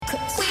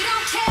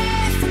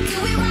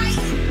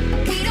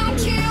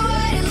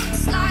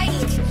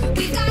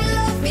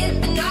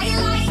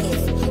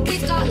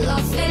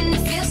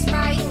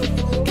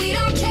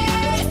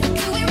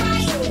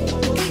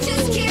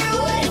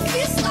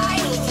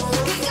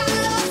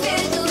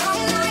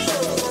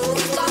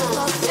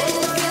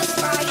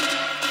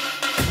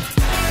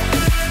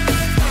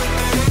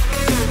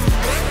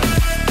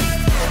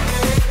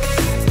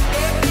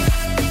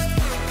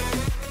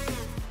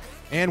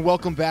And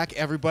welcome back,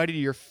 everybody, to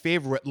your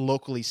favorite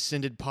locally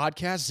sinded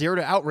podcast, Zero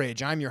to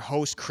Outrage. I'm your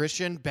host,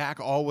 Christian, back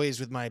always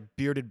with my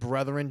bearded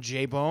brethren,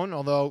 J-Bone.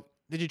 Although,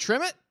 did you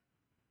trim it?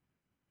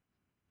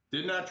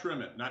 Did not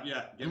trim it. Not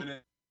yet. Give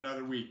it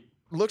another week.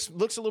 Looks a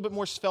little bit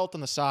more svelte on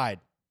the side.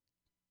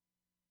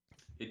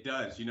 It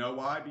does. You know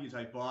why? Because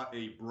I bought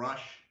a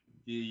brush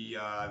the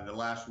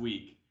last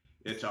week.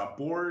 It's a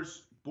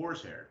boar's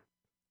hair.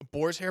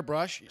 Boar's hair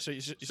brush.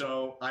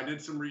 So I did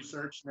some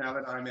research. Now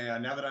that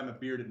I'm a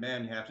bearded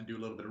man, you have to do a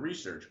little bit of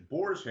research.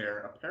 Boar's hair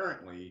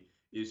apparently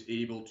is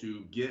able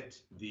to get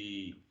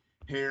the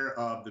hair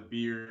of the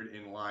beard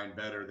in line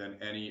better than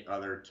any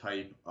other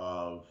type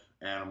of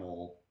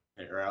animal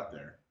hair out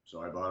there.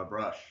 So I bought a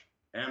brush.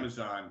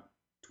 Amazon,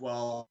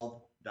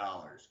 $12.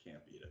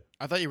 Can't beat it.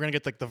 I thought you were gonna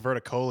get like the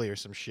Verticoli or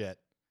some shit.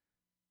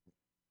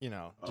 You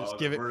know, just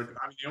give it. I mean,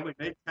 they only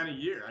make 10 a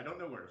year. I don't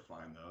know where to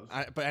find those.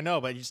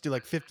 But you just do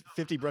like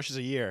 50 brushes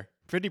a year.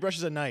 50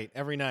 brushes a night,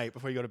 every night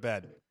before you go to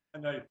bed.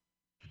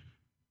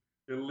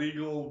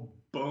 Illegal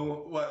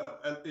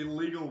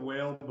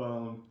whale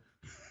bone.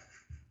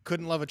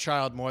 Couldn't love a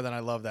child more than I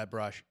love that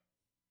brush.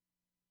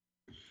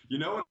 You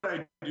know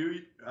what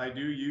I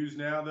do use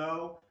now,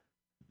 though,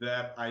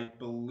 that I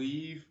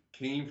believe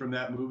came from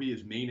that movie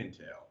is mane and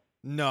tail.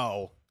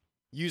 No.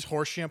 Use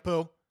horse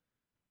shampoo?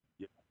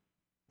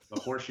 The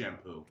horse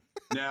shampoo.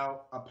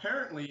 Now,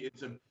 apparently,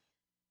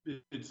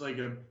 it's like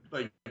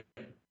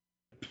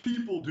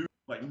people do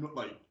like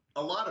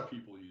a lot of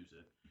people use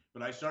it,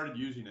 but I started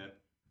using it.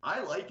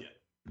 I like it.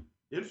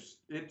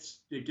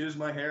 It gives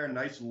my hair a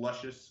nice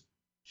luscious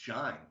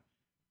shine.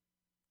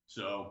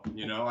 So,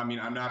 I mean,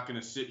 I'm not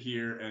gonna sit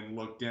here and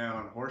look down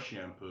on horse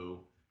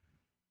shampoo.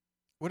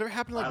 Whatever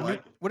happened to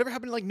like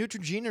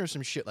Neutrogena or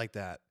some shit like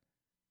that?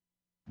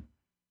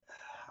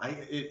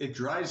 It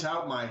dries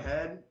out my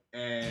head.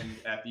 And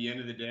at the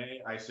end of the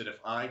day, I said, if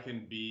I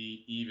can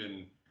be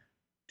even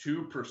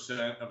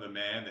 2% of the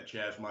man that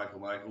Chaz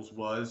Michaels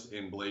was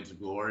in Blades of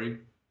Glory,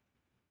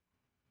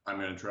 I'm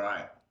going to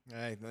try it.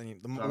 Hey,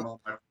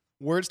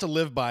 words to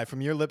live by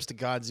from your lips to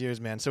God's ears,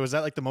 man. So is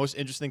that like the most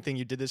interesting thing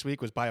you did this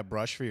week was buy a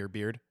brush for your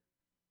beard?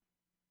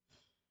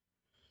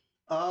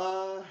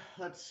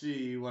 Let's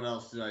see. What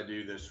else did I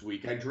do this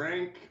week? I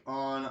drank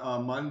on a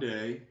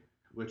Monday,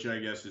 which I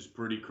guess is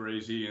pretty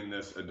crazy in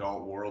this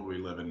adult world we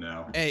live in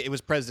now. Hey, it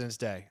was President's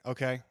Day,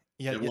 okay?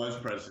 Yeah, it was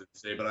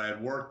President's Day, but I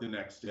had work the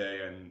next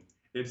day, and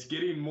it's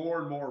getting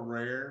more and more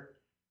rare,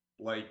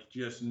 like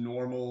just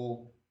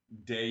normal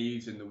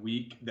days in the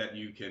week that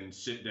you can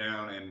sit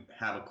down and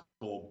have a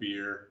cold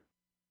beer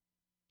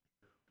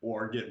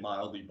or get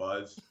mildly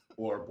buzzed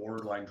or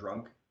borderline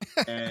drunk.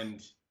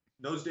 And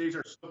those days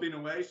are slipping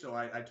away, so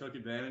I took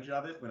advantage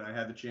of it when I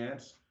had the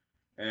chance.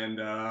 And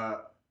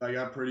I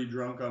got pretty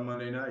drunk on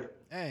Monday night.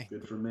 Hey.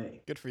 Good for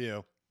me. Good for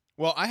you.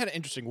 Well, I had an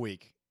interesting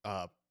week.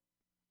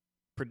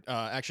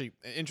 Actually,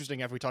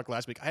 interesting after we talked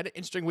last week. I had an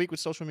interesting week with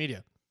social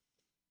media.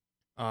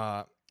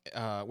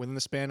 Within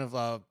the span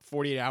of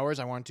 48 hours,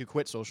 I wanted to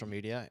quit social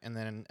media. And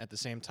then at the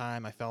same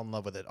time, I fell in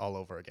love with it all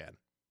over again.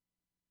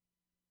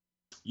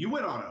 You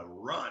went on a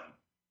run.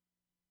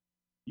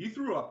 You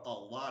threw up a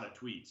lot of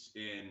tweets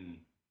in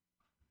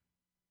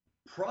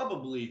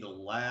probably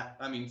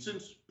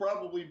since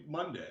probably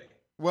Monday.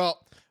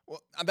 Well,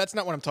 that's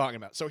not what I'm talking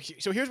about. So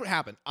here's what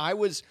happened. I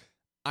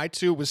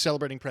too was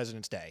celebrating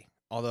President's Day,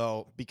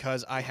 although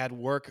because I had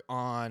work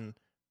on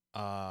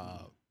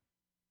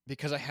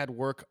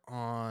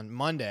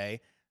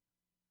Monday,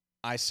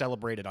 I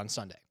celebrated on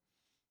Sunday.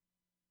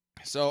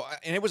 So,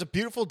 and it was a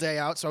beautiful day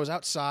out. So I was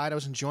outside. I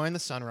was enjoying the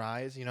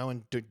sunrise,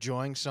 and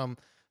enjoying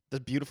the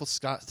beautiful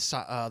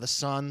the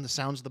sun, the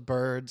sounds of the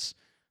birds,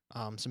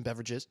 some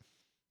beverages.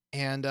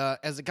 And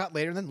as it got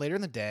later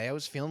in the day, I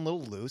was feeling a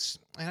little loose,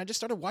 and I just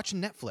started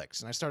watching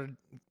Netflix. And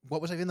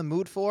what was I in the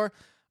mood for?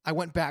 I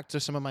went back to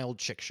some of my old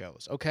chick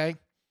shows, okay?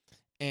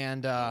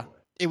 And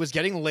it was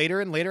getting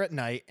later and later at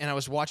night, and I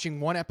was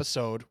watching one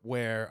episode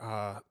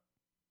where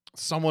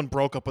someone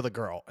broke up with a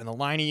girl. And the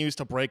line he used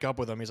to break up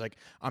with him, he's like,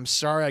 "I'm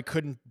sorry I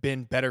couldn't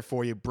been better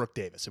for you, Brooke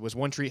Davis." It was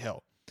One Tree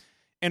Hill.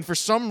 And for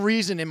some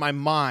reason in my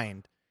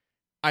mind,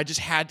 I just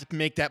had to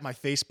make that my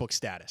Facebook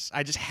status.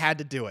 I just had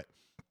to do it.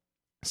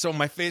 So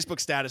my Facebook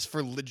status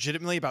for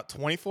legitimately about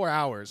 24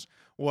 hours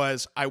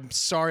was, "I'm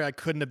sorry I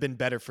couldn't have been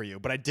better for you,"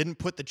 but I didn't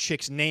put the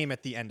chick's name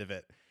at the end of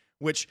it,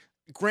 which,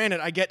 granted,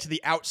 I get to the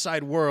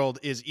outside world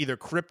is either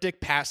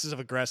cryptic,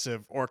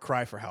 passive-aggressive, or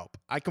cry for help.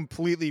 I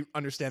completely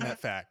understand that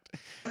fact.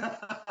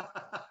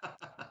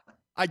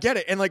 I get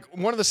it. And like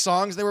one of the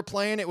songs they were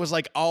playing, it was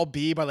like "I'll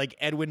Be" by like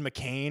Edwin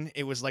McCain.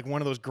 It was like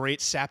one of those great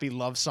sappy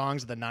love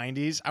songs of the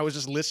 90s. I was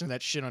just listening to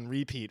that shit on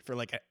repeat for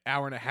like an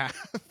hour and a half.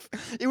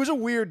 It was a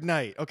weird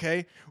night,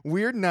 okay?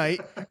 Weird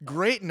night,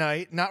 great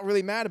night, not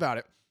really mad about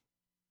it.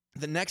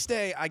 The next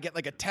day, I get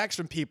like a text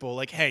from people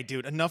like, "Hey,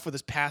 dude, enough with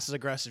this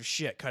passive-aggressive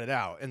shit. Cut it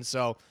out." And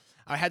so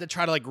I had to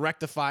try to like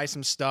rectify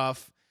some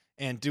stuff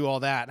and do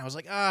all that. And I was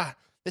like,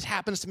 this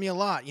happens to me a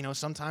lot.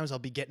 Sometimes I'll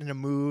be getting in a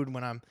mood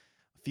when I'm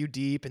few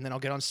deep, and then I'll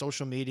get on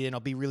social media and I'll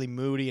be really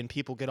moody and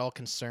people get all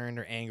concerned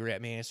or angry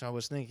at me. So I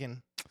was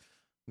thinking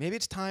maybe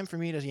it's time for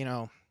me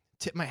to,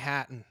 tip my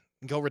hat and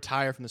go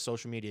retire from the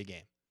social media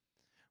game.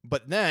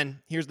 But then,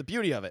 here's the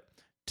beauty of it.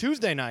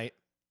 Tuesday night,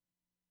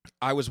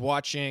 I was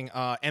watching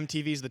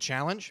MTV's The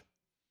Challenge,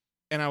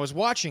 and I was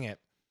watching it,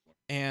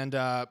 and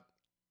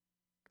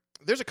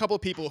there's a couple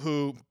of people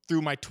who,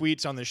 through my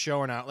tweets on this show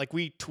or not, like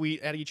we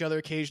tweet at each other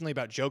occasionally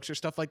about jokes or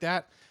stuff like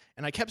that,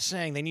 and I kept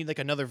saying they need like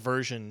another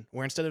version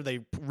where instead of they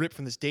rip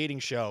from this dating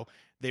show,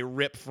 they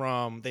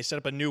set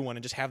up a new one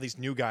and just have these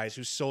new guys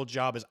whose sole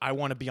job is I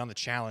want to be on The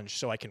Challenge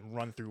so I can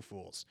run through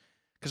fools.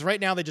 Because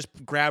right now they just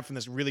grab from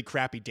this really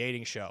crappy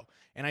dating show.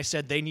 And I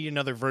said they need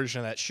another version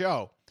of that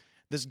show.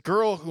 This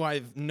girl who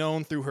I've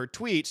known through her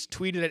tweets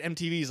tweeted at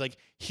MTV's like,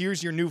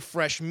 here's your new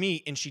fresh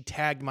meat, and she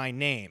tagged my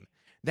name.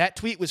 That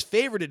tweet was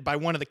favorited by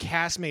one of the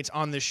castmates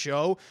on this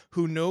show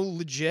who know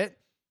legit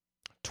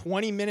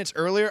 20 minutes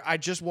earlier, I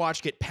just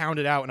watched get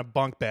pounded out in a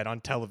bunk bed on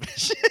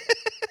television.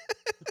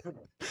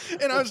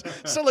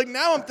 And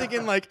now I'm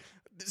thinking like,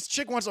 this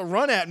chick wants to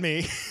run at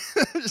me.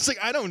 It's like,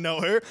 I don't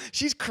know her.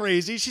 She's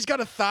crazy. She's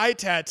got a thigh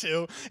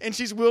tattoo, and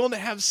she's willing to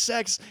have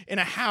sex in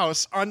a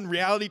house on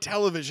reality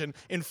television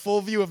in full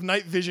view of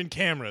night vision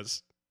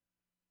cameras.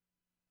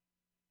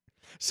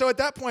 So at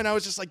that point, I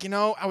was just like,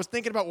 I was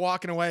thinking about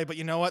walking away, but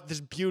you know what?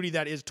 This beauty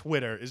that is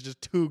Twitter is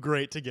just too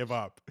great to give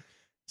up.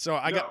 So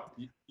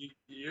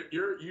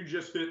you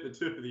just hit the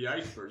tip of the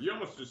iceberg. You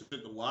almost just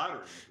hit the lottery.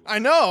 I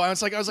know. I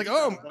was like,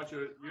 oh,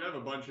 you have a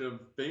bunch of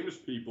famous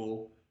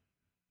people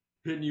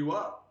hitting you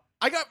up.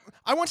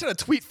 I once had a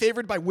tweet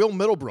favored by Will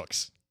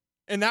Middlebrooks,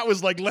 and that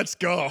was like, let's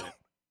go.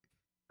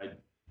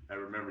 I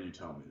remember you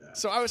telling me that.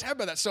 So I was happy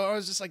about that. So I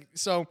was just like,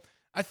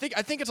 I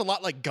think it's a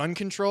lot like gun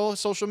control,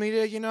 social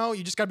media.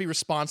 You just got to be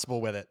responsible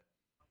with it.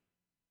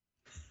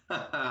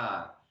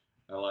 I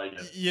like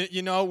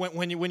it.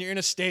 When you're in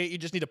a state, you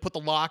just need to put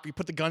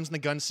the guns in the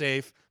gun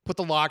safe, put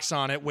the locks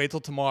on it, wait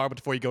till tomorrow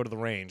before you go to the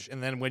range.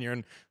 And then when you're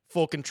in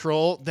full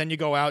control, then you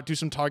go out, do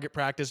some target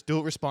practice, do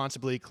it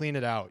responsibly, clean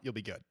it out. You'll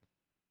be good.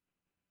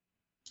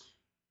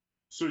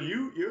 So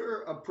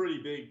you're a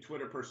pretty big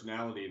Twitter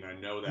personality, and I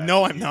know that.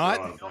 No, I'm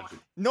not.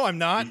 No, I'm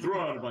not. You throw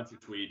out a bunch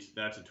of tweets.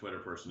 That's a Twitter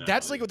personality.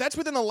 That's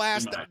within the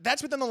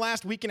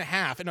last week and a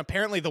half, and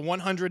apparently the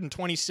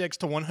 126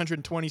 to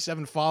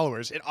 127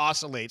 followers, it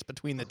oscillates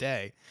between the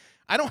day.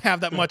 I don't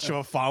have that much of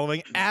a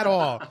following at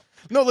all.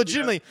 No,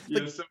 legitimately.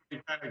 You have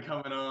somebody kind of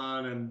coming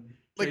on and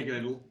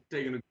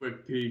taking a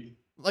quick peek.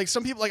 Like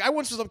some people, like I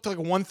once was up to like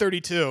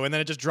 132, and then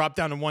it just dropped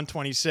down to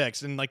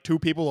 126, and like 2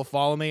 people will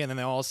follow me, and then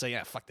they all say,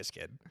 "Yeah, fuck this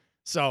kid."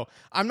 So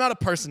I'm not a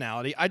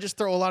personality. I just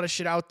throw a lot of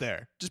shit out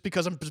there just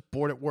because I'm just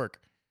bored at work.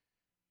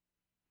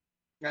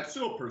 That's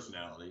still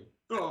personality.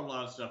 Throwing a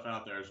lot of stuff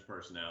out there as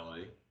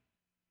personality.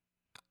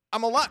 A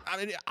lot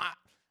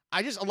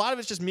of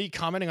it's just me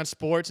commenting on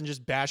sports and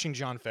just bashing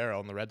John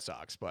Farrell and the Red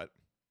Sox, but.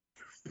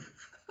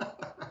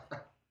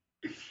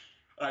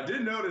 I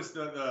did notice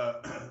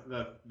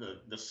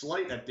the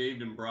slight at Dave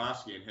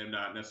Dombrowski and him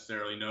not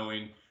necessarily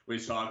knowing what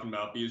he's talking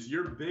about, because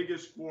your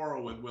biggest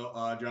quarrel with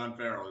John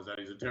Farrell is that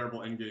he's a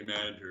terrible in-game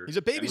manager. He's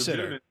a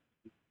babysitter.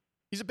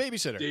 He's a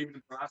babysitter. Dave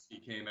Dombrowski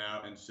came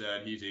out and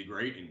said he's a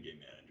great in-game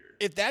manager.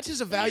 If that's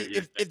his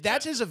if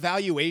that's his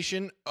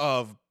evaluation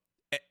of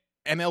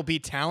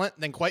MLB talent,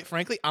 then quite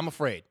frankly, I'm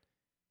afraid,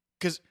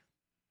 because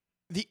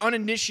the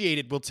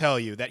uninitiated will tell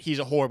you that he's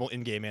a horrible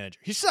in-game manager.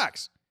 He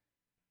sucks.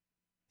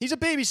 He's a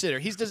babysitter.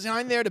 He's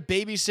designed there to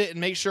babysit and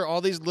make sure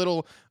all these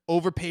little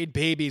overpaid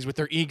babies with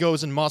their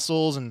egos and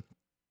muscles and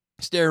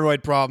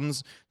steroid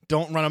problems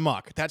don't run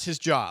amok. That's his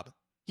job.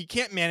 He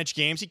can't manage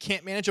games. He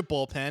can't manage a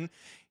bullpen.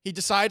 He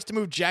decides to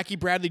move Jackie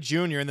Bradley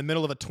Jr. in the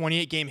middle of a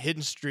 28-game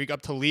hidden streak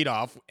up to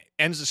leadoff,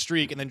 ends the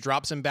streak, and then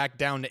drops him back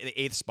down to the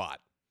 8th spot.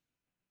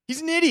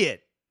 He's an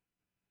idiot.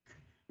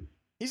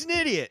 He's an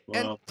idiot.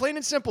 Well, and plain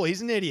and simple,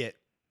 he's an idiot.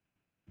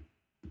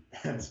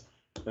 That's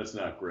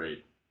not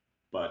great.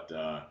 But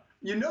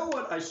you know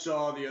what I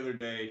saw the other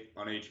day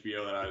on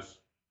HBO that I was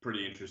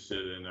pretty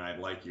interested in, and I'd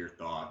like your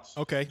thoughts.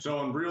 Okay. So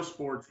on Real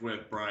Sports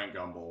with Brian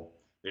Gumbel,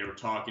 they were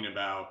talking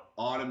about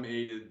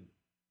automated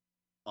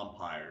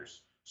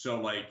umpires. So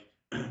like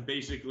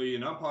basically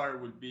an umpire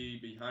would be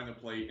behind the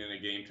plate in a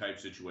game type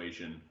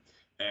situation,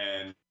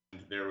 and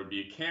there would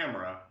be a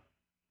camera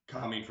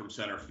coming from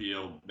center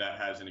field that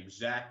has an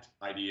exact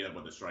idea of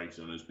what the strike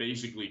zone is,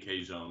 basically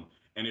K-zone.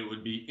 And it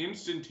would be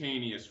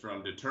instantaneous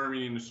from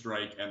determining the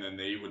strike, and then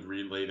they would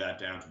relay that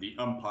down to the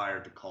umpire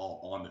to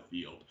call on the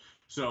field.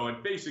 So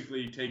it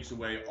basically takes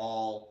away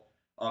all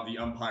of the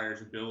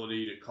umpire's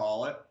ability to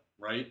call it,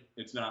 right?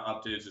 It's not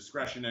up to his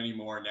discretion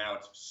anymore. Now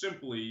it's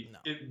simply,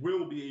 It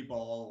will be a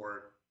ball,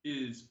 or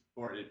it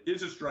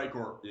is a strike,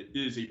 or it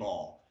is a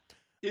ball.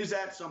 Is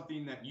that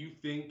something that you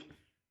think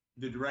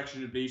the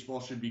direction of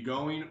baseball should be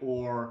going,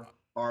 or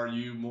are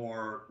you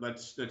more,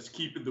 let's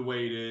keep it the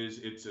way it is?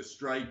 It's a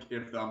strike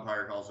if the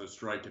umpire calls it a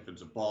strike, if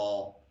it's a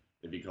ball,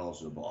 if he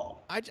calls it a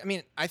ball. I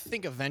mean, I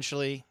think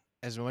eventually,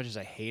 as much as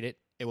I hate it,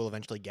 it will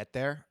eventually get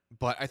there.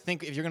 But I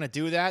think if you're going to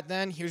do that,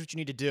 then here's what you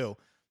need to do.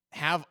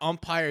 Have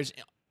umpires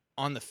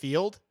on the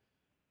field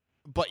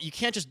But you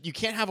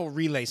can't have a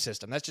relay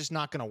system. That's just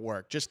not going to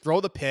work. Just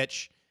throw the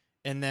pitch,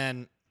 and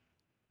then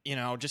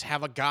just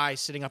have a guy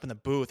sitting up in the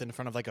booth in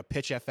front of like a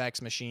Pitch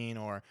FX machine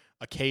or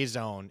a K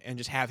Zone, and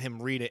just have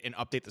him read it and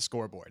update the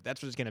scoreboard.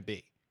 That's what it's going to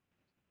be.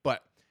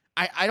 But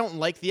I don't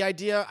like the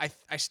idea.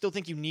 I still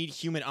think you need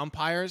human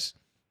umpires.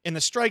 And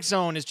the strike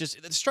zone is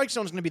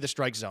going to be the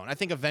strike zone. I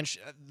think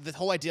eventually the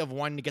whole idea of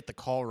wanting to get the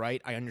call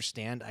right, I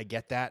understand, I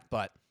get that,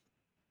 but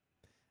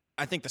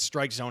I think the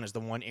strike zone is the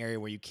one area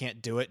where you can't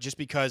do it, just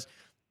because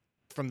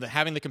from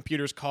having the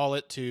computers call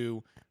it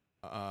to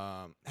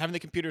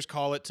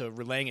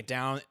relaying it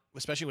down,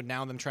 especially with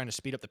now them trying to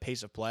speed up the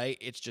pace of play,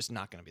 it's just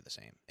not going to be the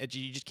same.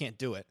 You just can't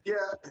do it. Yeah,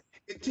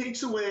 it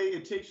takes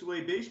away.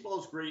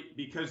 Baseball's great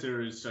because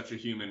there is such a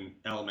human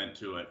element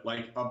to it.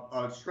 Like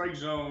a strike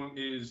zone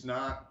is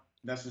not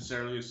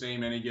necessarily the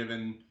same any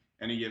given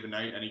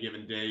night, any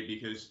given day,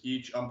 because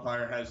each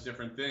umpire has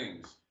different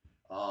things.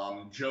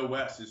 Joe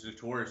West is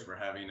notorious for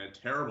having a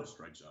terrible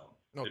strike zone.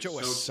 No, it's Joe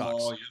West so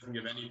sucks. small, he doesn't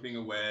give anything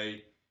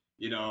away.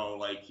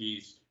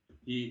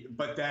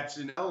 But that's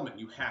an element.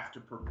 You have to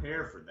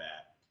prepare for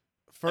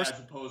that. As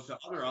opposed to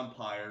other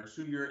umpires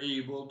who you're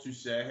able to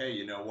say, hey,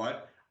 you know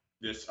what?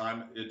 It's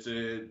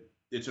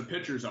a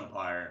pitcher's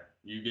umpire.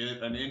 You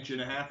get an inch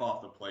and a half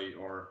off the plate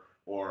or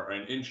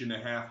an inch and a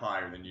half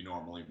higher than you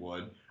normally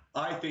would.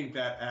 I think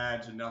that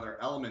adds another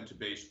element to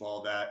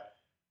baseball that,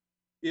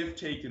 if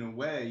taken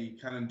away,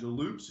 kind of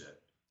dilutes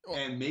it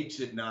and makes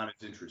it not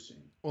as interesting.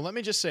 Well, let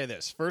me just say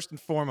this. First and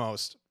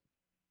foremost,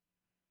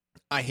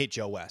 I hate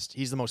Joe West.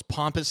 He's the most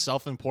pompous,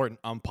 self-important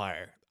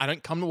umpire. I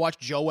didn't come to watch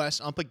Joe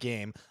West ump a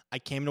game. I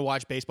came to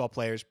watch baseball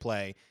players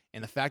play.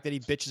 And the fact that he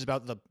bitches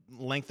about the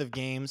length of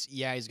games,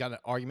 yeah, he's got an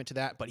argument to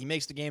that, but he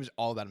makes the games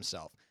all about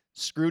himself.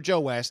 Screw Joe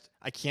West.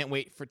 I can't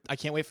wait for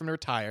him to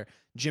retire.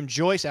 Jim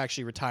Joyce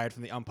actually retired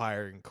from the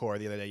umpiring corps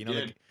the other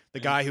day. The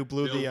guy who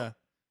blew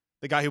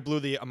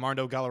the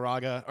Armando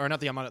Galarraga, or not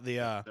the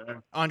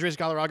Andres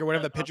Galarraga,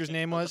 whatever the pitcher's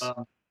name was.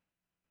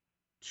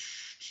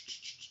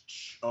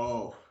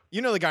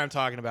 You know the guy I'm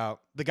talking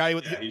about. The guy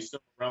he's still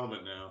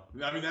relevant now.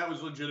 I mean, that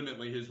was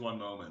legitimately his one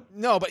moment.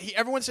 No, but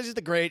everyone says he's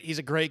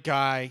a great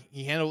guy.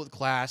 He handled it with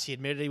class. He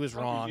admitted he was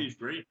wrong. He's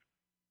great.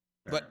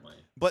 But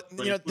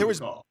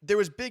there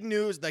was big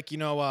news, like,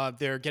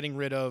 they're getting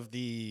rid of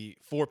the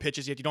 4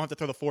 pitches. You don't have to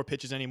throw the 4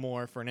 pitches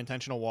anymore for an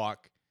intentional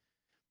walk.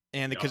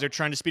 And because they're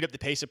trying to speed up the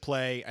pace of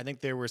play, I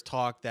think there was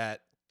talk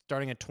that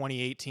starting in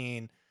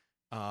 2018,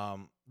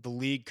 the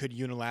league could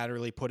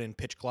unilaterally put in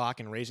pitch clock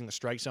and raising the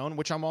strike zone,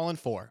 which I'm all in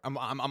for. I'm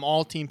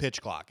all team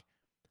pitch clock.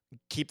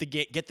 Get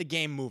the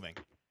game moving.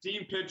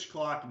 Team pitch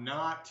clock,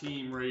 not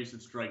team raise the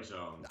strike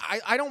zone.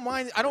 I don't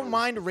mind. I don't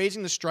mind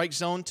raising the strike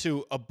zone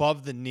to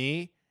above the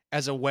knee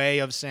as a way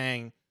of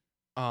saying,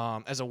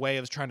 as a way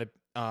of trying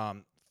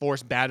to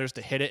force batters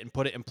to hit it and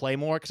put it in play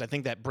more, because I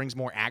think that brings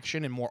more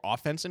action and more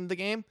offense into the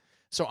game.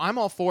 So I'm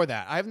all for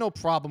that. I have no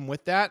problem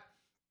with that.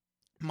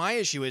 My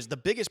issue is the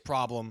biggest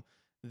problem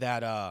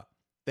that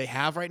they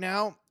have right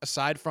now,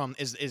 aside from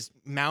is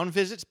mound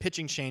visits,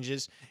 pitching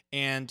changes,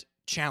 and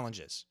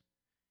challenges.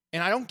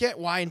 And I don't get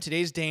why in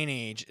today's day and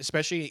age,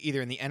 especially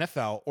either in the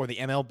NFL or the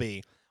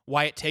MLB,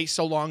 why it takes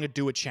so long to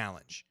do a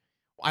challenge.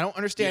 I don't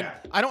understand.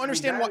 Yeah. I don't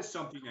understand that why. Is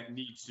something that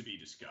needs to be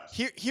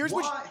discussed.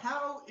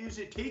 How is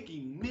it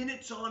taking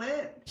minutes on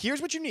end?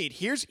 Here's what you need.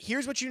 Here's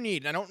what you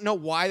need. And I don't know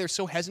why they're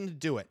so hesitant to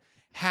do it.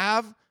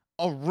 Have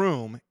a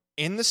room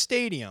in the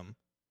stadium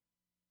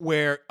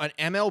where an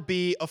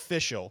MLB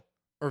official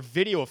or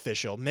video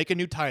official, make a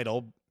new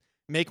title,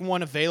 make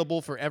one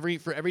available for every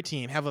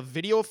team. Have a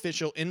video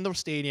official in the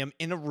stadium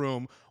in a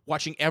room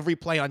watching every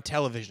play on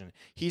television.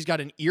 He's got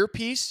an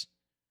earpiece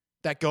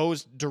that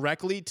goes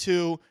directly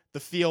to the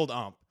field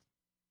ump.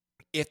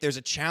 If there's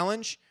a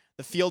challenge,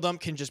 the field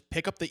ump can just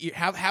pick up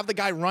have the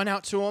guy run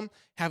out to him,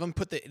 have him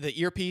put the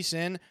earpiece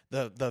in.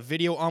 The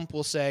video ump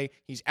will say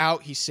he's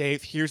out, he's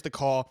safe. Here's the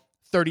call.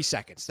 30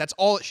 seconds. That's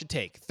all it should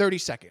take. 30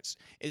 seconds.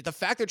 The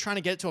fact they're trying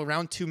to get it to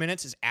around 2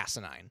 minutes is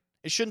asinine.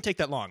 It shouldn't take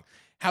that long.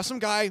 Have some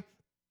guy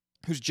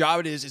whose job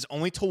it is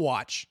only to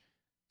watch,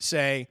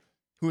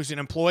 who's an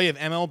employee of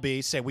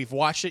MLB, say, we've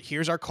watched it,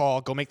 here's our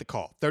call, go make the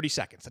call. 30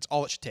 seconds. That's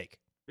all it should take.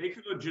 They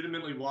could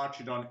legitimately watch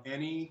it on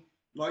any,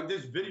 like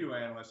this video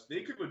analyst,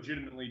 they could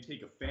legitimately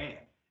take a fan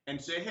and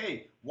say,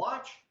 hey,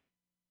 watch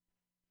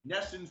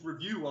Nesson's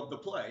review of the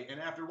play, and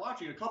after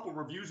watching a couple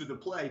reviews of the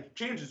play,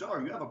 chances are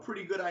you have a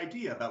pretty good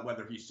idea about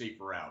whether he's safe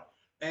or out.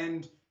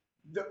 And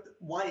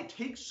why it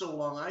takes so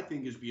long, I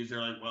think, is because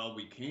they're like, well,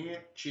 we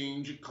can't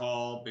change a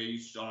call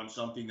based on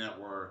something that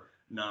we're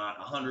not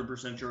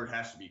 100% sure. It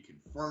has to be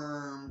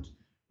confirmed,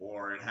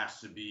 or it has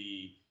to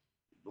be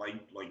like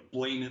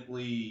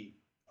blatantly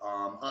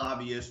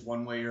obvious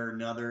one way or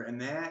another. And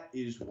that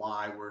is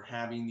why we're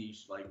having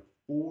these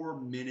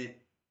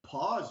 4-minute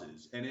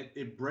pauses, and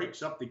it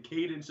breaks up the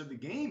cadence of the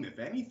game, if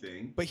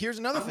anything. But here's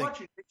another thing.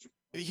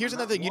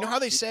 You know how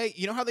they say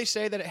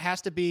that it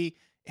has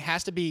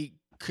to be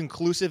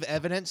conclusive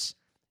evidence?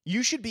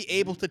 You should be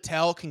able to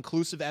tell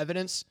conclusive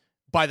evidence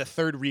by the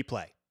third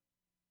replay.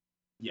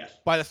 Yes.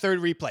 by the third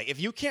replay. If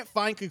you can't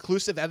find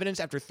conclusive evidence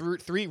after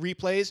three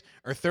replays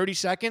or 30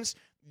 seconds,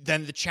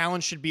 then the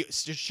challenge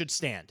should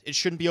stand. It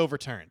shouldn't be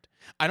overturned.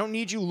 I don't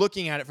need you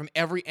looking at it from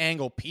every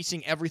angle,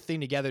 piecing everything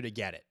together to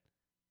get it.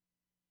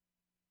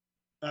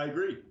 I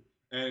agree.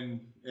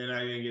 And I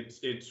think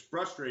it's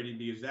frustrating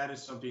because that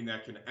is something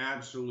that can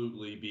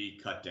absolutely be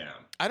cut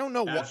down. I don't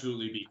know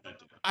absolutely be cut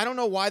down. I don't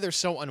know why they're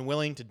so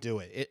unwilling to do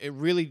it. It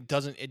really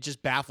doesn't. It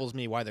just baffles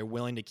me why they're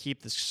willing to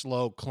keep this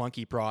slow,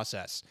 clunky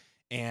process.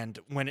 And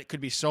when it could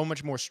be so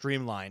much more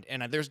streamlined,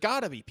 and there's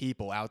got to be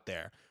people out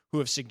there who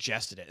have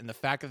suggested it, and the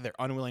fact that they're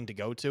unwilling to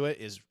go to it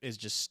is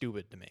just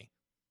stupid to me.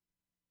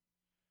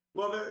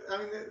 Well,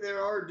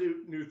 there are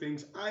new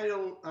things.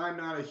 I'm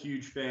not a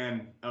huge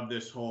fan of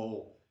this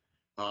whole.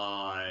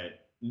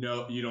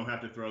 No, you don't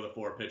have to throw the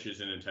 4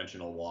 pitches in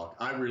intentional walk.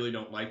 I really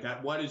don't like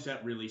that. What is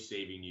that really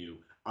saving you?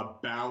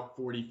 About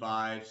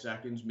 45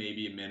 seconds,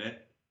 maybe a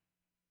minute.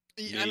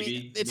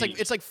 Maybe,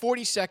 it's like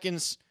 40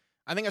 seconds.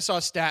 I think I saw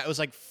a stat. It was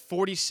like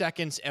 40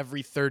 seconds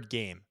every third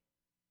game.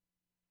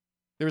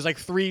 There was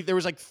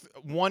like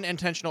one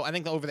intentional. I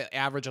think over the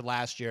average of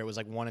last year, it was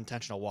like 1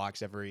 intentional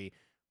walks every,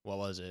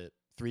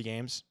 3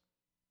 games.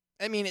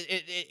 I mean,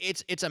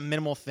 it's a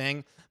minimal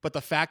thing, but the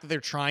fact that they're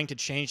trying to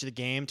change the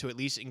game to at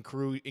least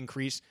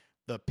increase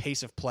the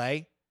pace of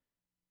play,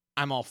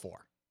 I'm all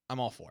for. I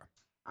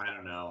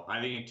don't know. I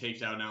think it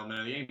takes out an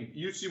element of the game.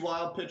 You see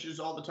wild pitches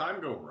all the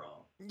time go wrong.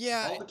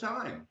 Yeah, all the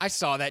time. I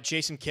saw that.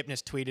 Jason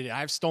Kipnis tweeted it.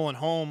 I've stolen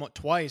home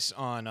twice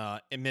on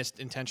missed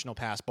intentional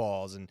pass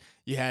balls, and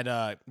you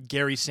had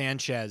Gary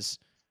Sanchez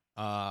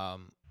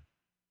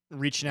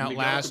reaching out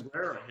last.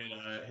 Cabrera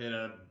hit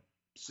a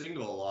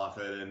single off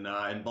it in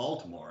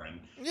Baltimore, and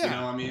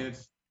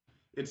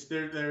it's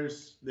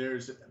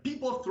there's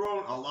people have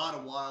thrown a lot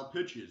of wild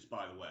pitches.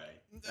 By the way,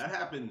 that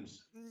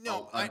happens.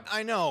 No,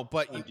 I know,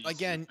 but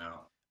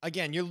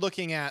again, you're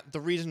looking at the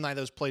reason why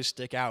those plays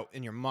stick out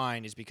in your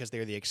mind is because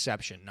they're the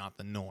exception, not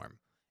the norm.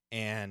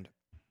 And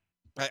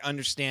I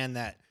understand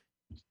that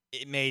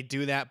it may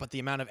do that, but the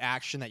amount of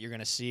action that you're going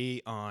to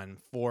see on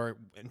 4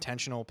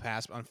 intentional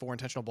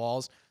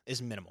balls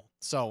is minimal.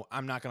 So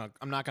I'm not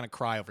gonna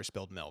cry over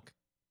spilled milk.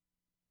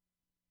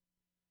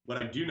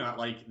 But I do not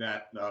like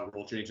that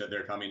rule change that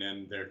they're coming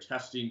in. They're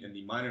testing in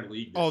the minor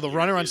league. The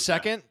runner on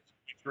second?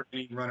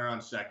 Runner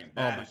on second.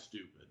 That is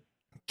stupid.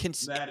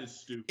 That is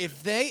stupid.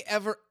 If they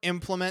ever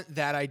implement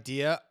that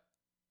idea,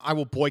 I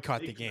will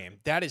boycott the game.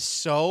 That is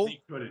so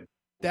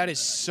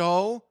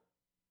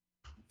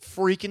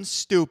freaking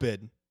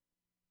stupid.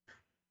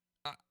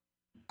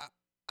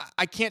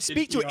 I can't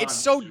speak to it. It's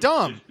so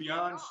dumb. It's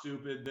beyond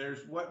stupid.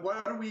 There's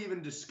what are we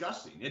even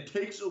discussing? It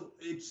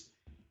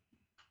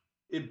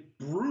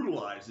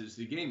brutalizes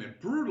the game.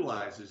 It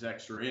brutalizes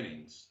extra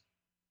innings.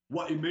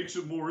 It makes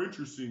it more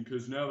interesting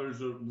because now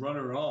there's a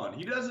runner on.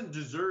 He doesn't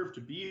deserve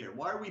to be there.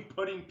 Why are we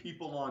putting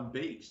people on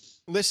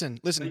base? Listen.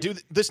 Do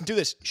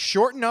this.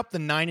 Shorten up the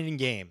 9-inning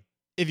game.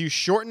 If you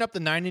shorten up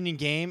the 9-inning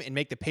game and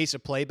make the pace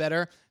of play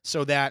better,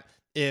 so that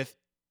if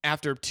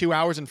after 2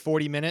 hours and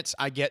 40 minutes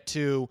I get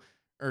to,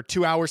 or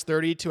 2 hours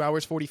 30, 2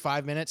 hours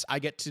 45 minutes, I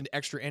get to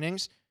extra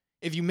innings.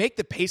 If you make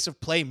the pace of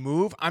play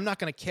move, I'm not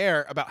going to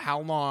care about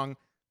how long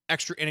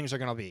extra innings are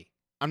going to be.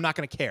 I'm not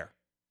going to care.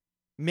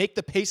 Make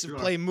the pace of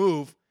play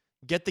move.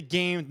 Get the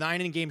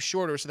 9-inning game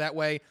shorter, so that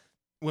way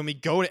when we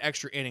go to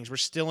extra innings, we're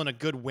still in a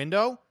good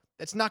window.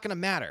 That's not going to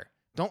matter.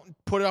 Don't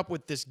put up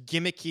with this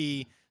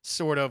gimmicky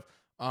sort of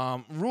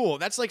rule.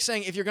 That's like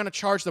saying if you're going to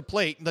charge the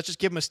plate, let's just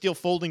give him a steel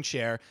folding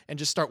chair and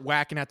just start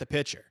whacking at the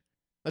pitcher.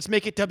 Let's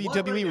make it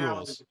WWE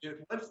rules.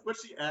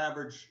 What's the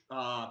average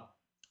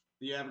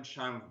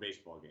time of a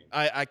baseball game?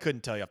 I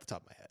couldn't tell you off the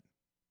top of my head.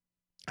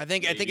 I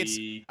think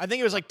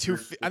it was like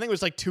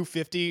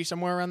 250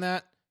 somewhere around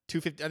that.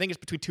 250. I think it's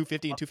between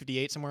 250 and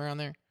 258 somewhere around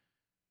there.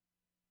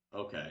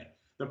 Okay.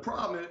 The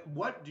problem is,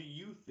 what do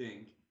you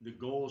think the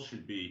goal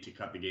should be to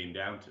cut the game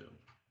down to?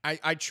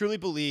 I truly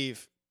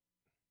believe,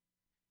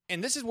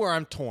 and this is where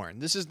I'm torn.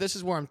 This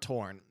is where I'm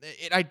torn.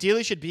 It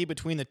ideally should be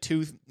between the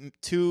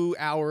 2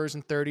 hours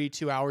and 30,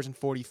 2 hours and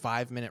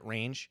 45 minute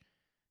range.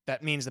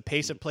 That means the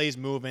pace of play is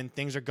moving,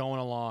 things are going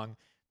along,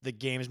 the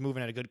game is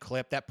moving at a good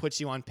clip. That puts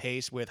you on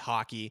pace with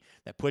hockey.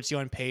 That puts you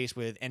on pace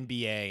with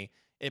NBA.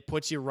 It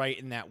puts you right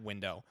in that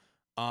window.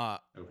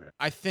 Okay.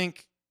 I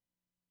think,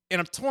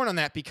 and I'm torn on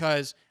that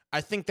because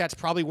I think that's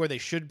probably where they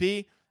should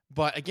be.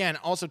 But again,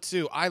 also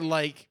too, I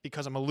like,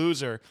 because I'm a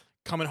loser,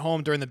 coming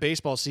home during the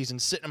baseball season,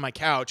 sitting on my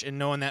couch and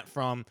knowing that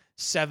from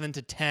 7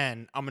 to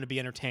 10, I'm going to be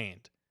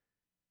entertained.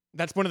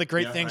 That's one of the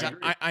great things.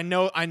 I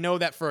know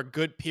that for a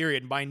good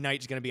period, my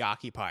night's going to be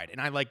occupied, and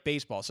I like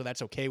baseball, so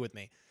that's okay with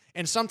me.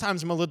 And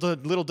sometimes I'm a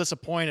little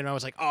disappointed. I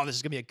was like, oh, this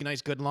is going to be a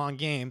nice, good, long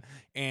game,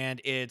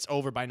 and it's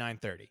over by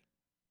 9:30.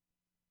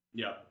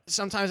 Yeah.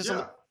 Sometimes it's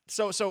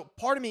so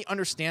part of me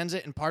understands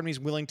it, and part of me is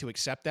willing to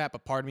accept that,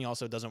 but part of me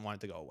also doesn't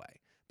want it to go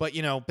away. But,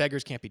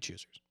 beggars can't be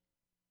choosers.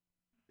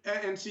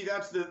 And see,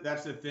 that's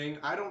the thing.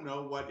 I don't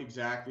know what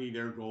exactly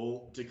their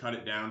goal to cut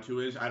it down to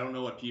is. I don't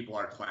know what people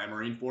are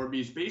clamoring for,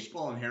 because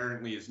baseball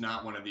inherently is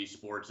not one of these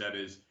sports that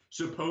is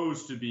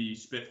supposed to be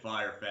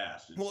spitfire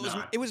fast. It's Well,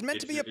 not. it was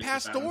meant to be a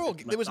pastoral.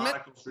 It's a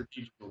methodical,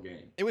 strategical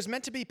game. It was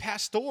meant to be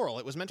pastoral.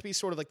 It was meant to be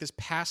sort of like this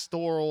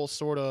pastoral,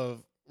 sort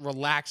of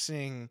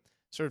relaxing,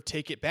 sort of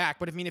take it back.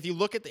 But I mean, if you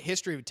look at the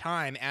history of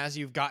time as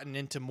you've gotten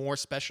into more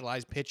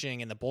specialized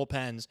pitching and the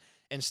bullpens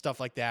and stuff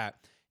like that,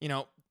 you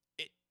know,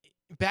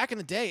 back in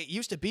the day, it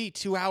used to be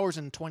 2 hours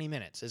and 20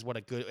 minutes is what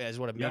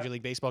a Major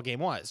League Baseball game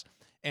was.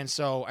 And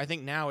so I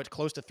think now it's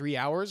close to 3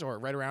 hours or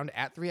right around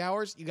at 3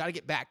 hours. You got to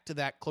get back to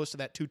that, close to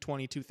that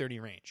 220, 230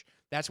 range.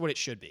 That's what it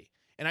should be.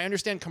 And I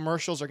understand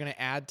commercials are going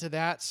to add to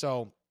that.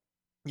 So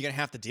you're going to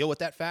have to deal with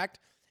that fact.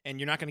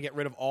 And you're not going to get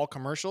rid of all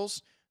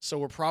commercials. So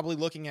we're probably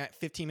looking at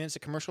 15 minutes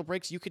of commercial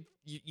breaks.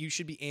 You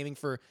should be aiming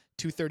for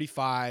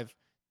 235,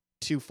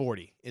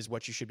 240 is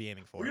what you should be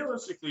aiming for.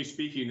 Realistically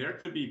speaking, there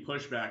could be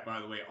pushback, by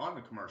the way, on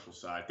the commercial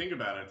side. Think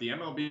about it. If the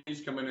MLB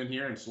is coming in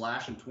here and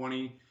slashing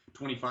 20,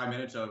 25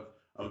 minutes of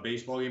a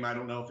baseball game, I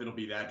don't know if it'll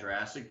be that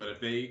drastic, but if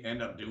they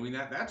end up doing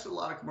that, that's a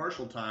lot of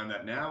commercial time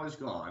that now is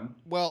gone.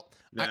 Well,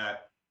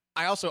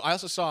 I also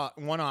saw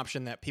one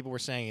option that people were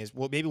saying is,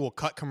 well, maybe we'll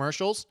cut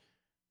commercials,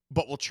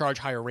 but we'll charge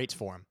higher rates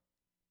for them.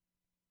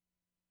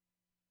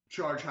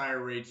 Charge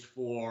higher rates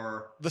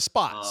for the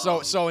spot.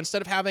 So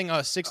instead of having a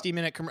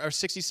 60-minute or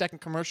 60-second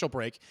commercial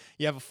break,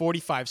 you have a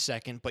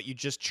 45-second, but you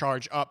just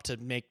charge up to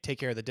take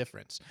care of the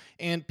difference.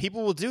 And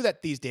people will do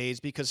that these days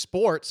because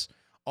sports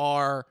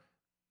are,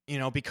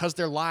 because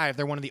they're live,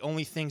 they're one of the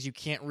only things you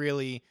can't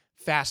really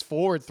fast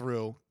forward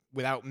through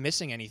without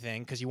missing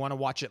anything because you want to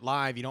watch it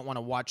live. You don't want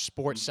to watch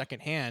sports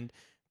secondhand.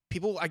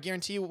 People, I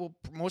guarantee you, will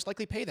most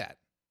likely pay that.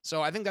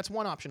 So I think that's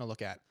one option to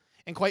look at.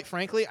 And quite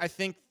frankly, I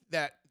think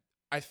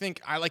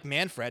I like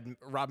Manfred,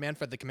 Rob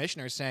Manfred, the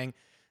commissioner, is saying,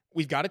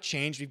 we've got to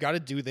change. We've got to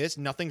do this.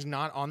 Nothing's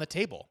not on the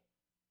table.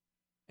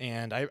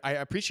 And I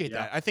appreciate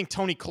that. I think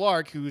Tony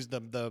Clark, who's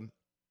the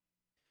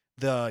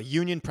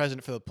union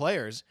president for the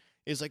players,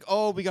 is like,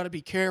 oh, we got to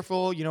be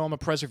careful. I'm a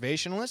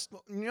preservationist.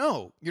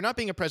 No, you're not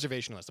being a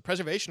preservationist. A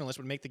preservationist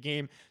would make the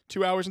game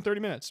 2 hours and 30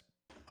 minutes.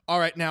 All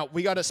right, now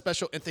we got a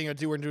special thing to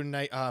do. We're doing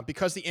tonight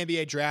because the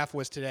NBA draft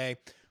was today.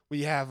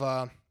 We have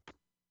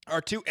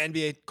our two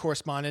NBA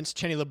correspondents,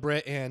 Chenny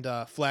LeBrit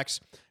and Flex,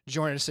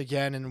 joining us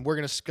again, and we're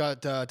going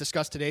to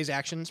discuss today's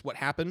actions, what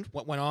happened,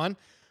 what went on,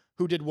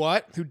 who did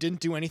what, who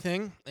didn't do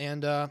anything,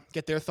 and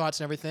get their thoughts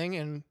and everything,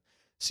 and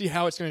see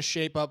how it's going to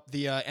shape up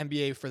the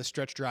NBA for the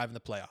stretch drive in the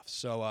playoffs.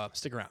 So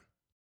stick around.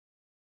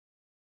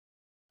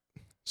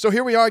 So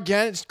here we are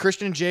again. It's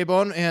Christian and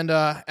J-Bone, and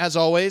as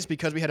always,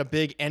 because we had a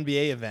big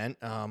NBA event,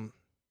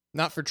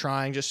 not for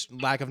trying, just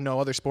lack of no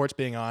other sports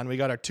being on, we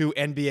got our two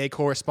NBA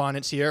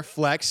correspondents here,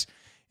 Flex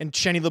and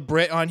Chenny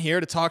LeBrit, on here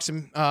to talk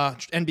some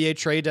NBA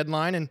trade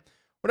deadline and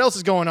what else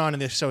is going on in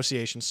the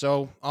association.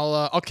 So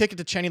I'll kick it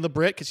to Chenny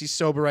LeBrit because he's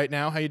sober right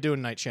now. How you doing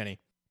tonight, Chenny?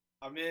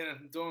 I'm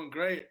doing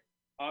great.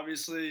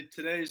 Obviously,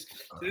 today's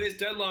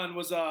deadline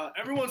was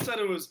everyone said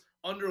it was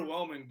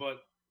underwhelming, but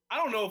I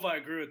don't know if I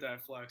agree with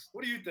that, Flex.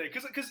 What do you think?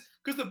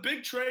 Because the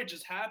big trade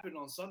just happened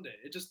on Sunday.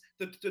 It just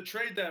the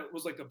trade that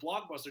was like the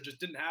blockbuster just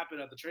didn't happen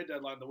at the trade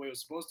deadline the way it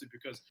was supposed to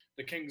because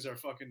the Kings are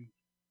fucking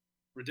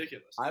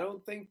ridiculous. I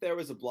don't think there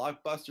was a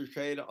blockbuster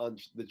trade on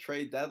the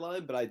trade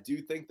deadline, but I do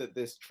think that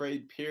this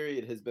trade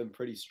period has been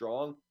pretty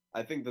strong.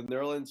 I think the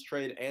Nerlens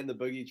trade and the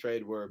Boogie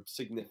trade were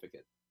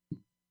significant.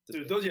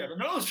 Dude, the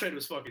Nerlens trade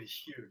was fucking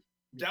huge.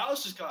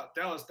 Dallas.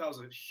 That was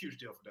a huge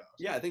deal for Dallas.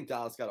 Yeah, I think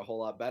Dallas got a whole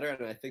lot better,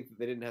 and I think that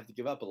they didn't have to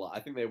give up a lot. I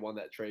think they won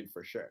that trade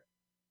for sure.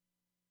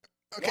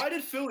 Okay.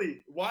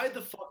 Why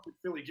the fuck did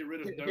Philly get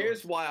rid of Nerlens?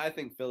 Here's why I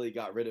think Philly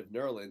got rid of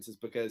Nerlens is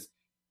because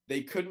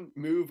they couldn't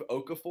move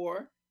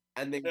Okafor,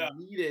 and they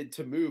needed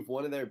to move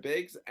one of their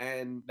bigs,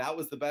 and that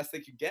was the best they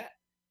could get.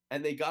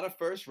 And they got a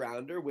first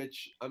rounder,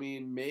 which, I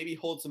mean, maybe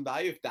holds some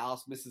value if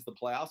Dallas misses the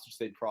playoffs, which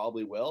they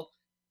probably will.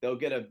 They'll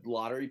get a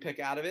lottery pick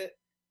out of it.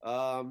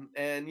 And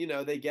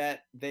they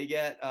get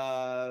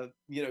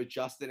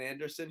Justin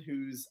Anderson,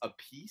 who's a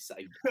piece,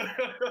 I guess.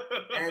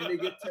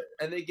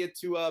 and they get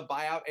to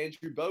buy out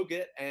Andrew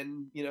Bogut,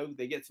 and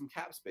they get some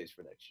cap space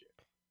for next year.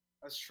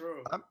 That's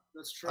true.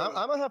 That's true. I'm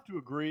gonna have to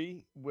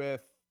agree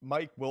with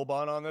Mike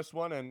Wilbon on this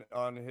one and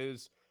on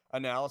his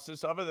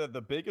analysis of it. That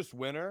the biggest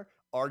winner,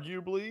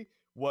 arguably,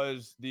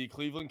 was the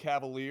Cleveland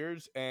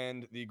Cavaliers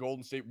and the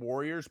Golden State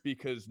Warriors,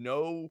 because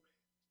no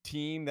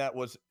team that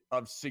was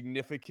of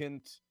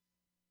significant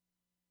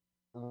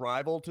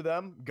rival to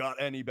them got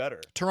any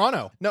better.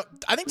 Toronto. No,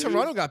 I think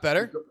Toronto got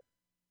better.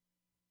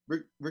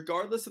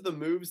 Regardless of the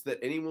moves that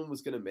anyone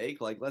was going to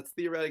make, like let's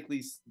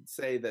theoretically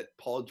say that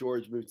Paul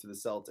George moved to the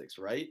Celtics,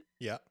 right?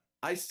 Yeah.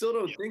 I still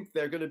don't think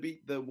they're going to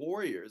beat the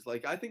Warriors.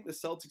 Like, I think the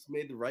Celtics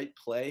made the right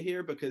play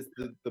here because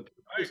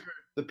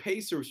the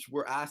Pacers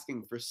were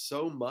asking for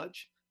so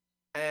much.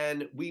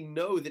 And we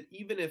know that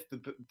even if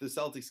the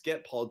Celtics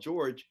get Paul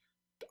George,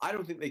 I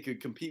don't think they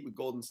could compete with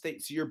Golden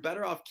State. So you're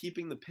better off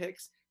keeping the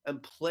picks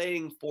and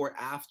playing for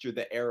after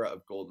the era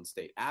of Golden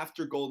State.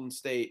 After Golden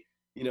State,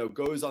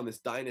 goes on this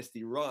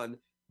dynasty run,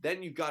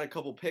 then you've got a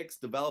couple picks,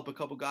 develop a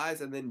couple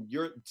guys, and then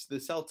the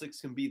Celtics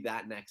can be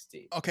that next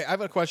team. Okay, I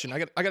have a question. I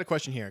got a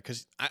question here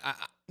because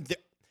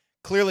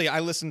clearly I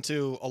listen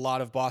to a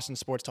lot of Boston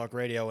sports talk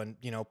radio, and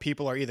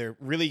people are either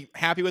really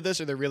happy with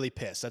this or they're really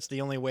pissed. That's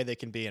the only way they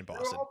can be in They were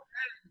Boston. all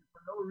panicking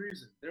for no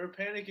reason. They were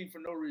panicking for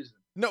no reason.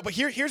 No, but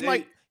here's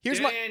Danny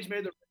my Ainge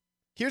made the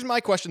here's my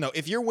question though.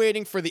 If you're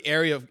waiting for the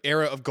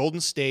era of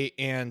Golden State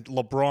and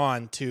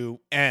LeBron to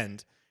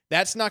end,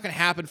 that's not going to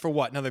happen for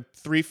what, another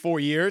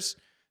 3-4 years.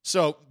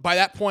 So by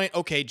that point,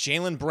 okay,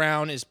 Jaylen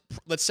Brown is,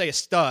 let's say, a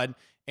stud,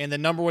 and the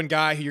number one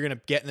guy who you're going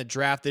to get in the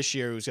draft this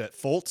year, who's got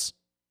Fultz.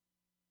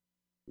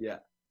 Yeah.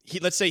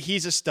 Let's say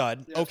he's a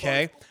stud, Yeah,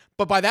 okay. Fultz.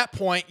 But by that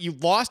point, you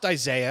lost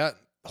Isaiah.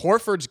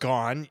 Horford's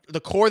gone.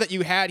 The core that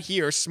you had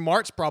here,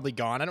 Smart's probably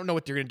gone. I don't know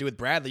what you're going to do with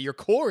Bradley. Your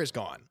core is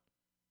gone.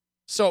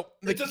 So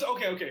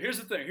okay. Here's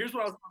the thing. Here's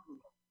what I was talking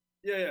about.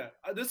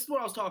 Yeah. This is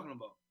what I was talking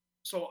about.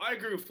 So I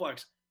agree with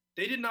Flex.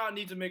 They did not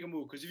need to make a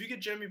move because if you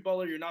get Jimmy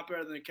Butler, you're not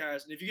better than the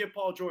Cavs. And if you get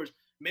Paul George,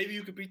 maybe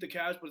you could beat the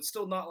Cavs, but it's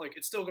still not like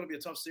it's still going to be a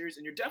tough series.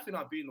 And you're definitely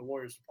not beating the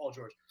Warriors with Paul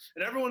George.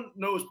 And everyone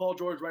knows Paul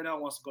George right now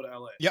wants to go to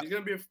LA. Yep. He's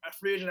going to be a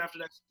free agent after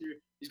next year.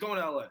 He's going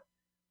to LA.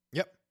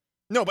 Yep.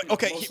 No, but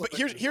okay. most But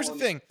likely here's the going-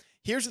 thing.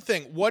 Here's the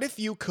thing. What if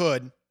you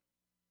could?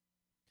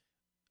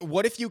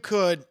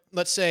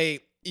 Let's say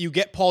you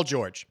get Paul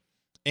George,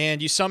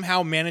 and you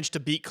somehow manage to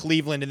beat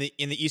Cleveland in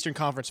the Eastern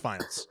Conference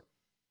Finals,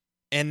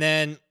 and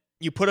then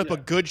you put up a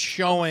good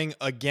showing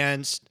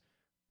against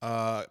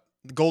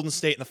Golden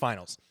State in the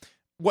finals.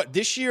 What,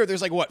 this year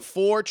there's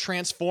 4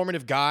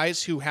 transformative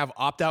guys who have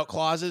opt-out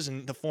clauses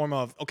in the form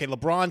of, okay,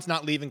 LeBron's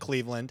not leaving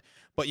Cleveland,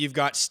 but you've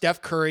got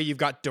Steph Curry, you've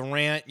got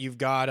Durant, you've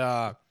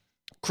got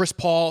Chris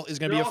Paul is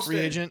going to be a free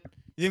agent.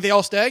 You think they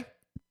all stay?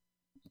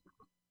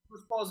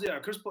 Chris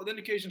Paul. The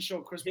indications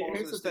show Chris Paul.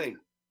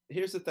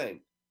 Here's the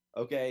thing.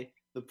 Okay,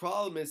 the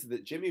problem is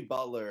that Jimmy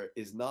Butler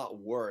is not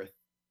worth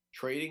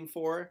trading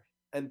for,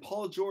 and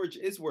Paul George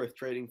is worth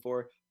trading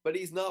for, but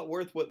he's not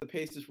worth what the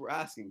Pacers were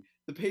asking.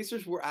 The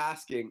Pacers were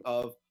asking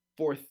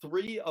for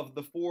 3 of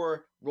the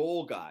 4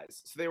 role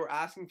guys. So they were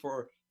asking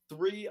for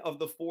 3 of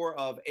the 4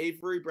 of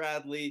Avery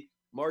Bradley,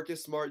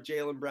 Marcus Smart,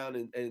 Jaylen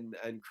Brown,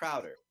 and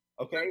Crowder.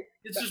 Okay,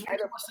 It's just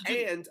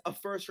and a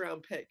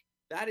first-round pick.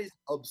 That is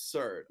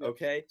absurd.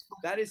 Okay,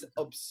 that is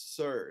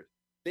absurd.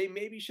 They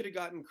maybe should have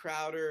gotten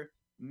Crowder,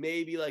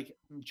 maybe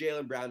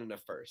Jaylen Brown in a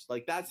first.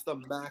 That's the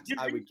max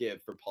I would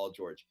give for Paul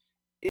George.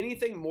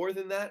 Anything more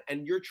than that,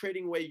 and you're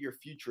trading away your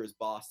future as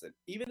Boston.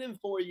 Even in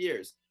 4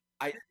 years,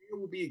 I think it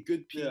will be a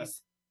good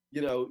piece.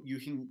 Yeah.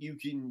 You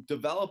can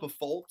develop a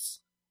Fultz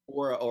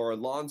or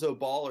Alonzo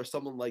Ball or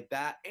someone like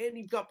that, and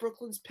you've got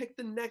Brooklyn's pick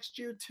the next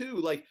year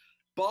too.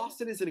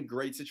 Boston is in a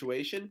great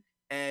situation,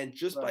 and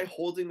just by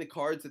holding the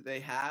cards that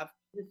they have,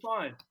 you're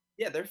fine.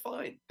 Yeah, they're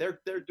fine. They're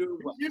doing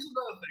well. Here's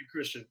another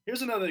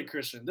thing,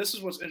 Christian. This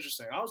is what's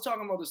interesting. I was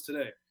talking about this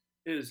today.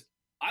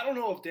 I don't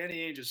know if Danny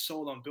Ainge is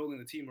sold on building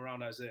the team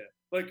around Isaiah.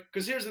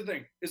 Because here's the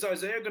thing: is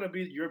Isaiah going to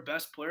be your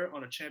best player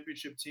on a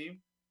championship team?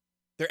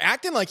 They're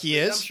acting like he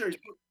is. I'm sure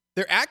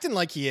they're acting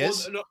like he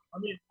is. No, I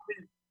mean,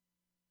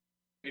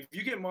 if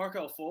you get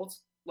Markelle Fultz,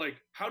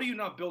 how do you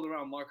not build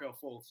around Markelle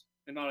Fultz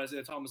and not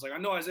Isaiah Thomas? I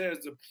know Isaiah is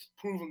the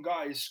proven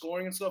guy; he's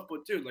scoring and stuff,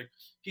 but dude,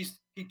 he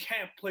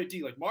can't play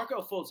D.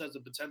 Markelle Fultz has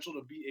the potential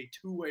to be a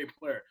two-way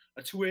player,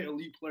 a two-way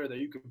elite player that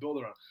you can build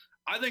around.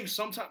 I think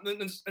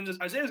sometimes,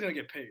 and Isaiah's gonna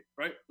get paid,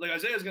 right?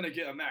 Isaiah's gonna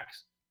get a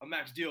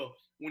max deal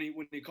when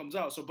he comes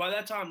out. So by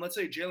that time, let's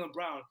say Jaylen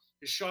Brown,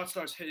 his shot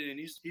starts hitting and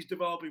he's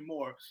developing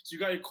more. So you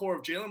got your core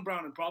of Jaylen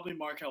Brown and probably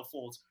Markelle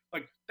Fultz.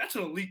 That's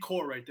an elite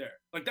core right there.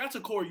 That's a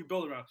core you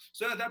build around.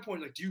 So at that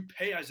point, do you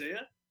pay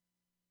Isaiah?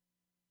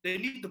 They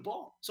need the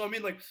ball. So I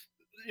mean, one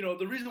of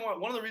the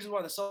reasons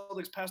why the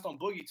Celtics passed on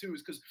Boogie too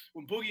is because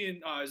when Boogie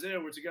and Isaiah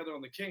were together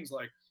on the Kings,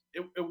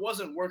 it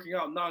wasn't working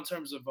out. Not in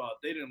terms of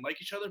they didn't like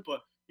each other,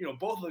 but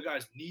both of the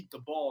guys need the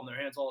ball in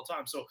their hands all the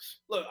time. So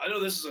look, I know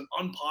this is an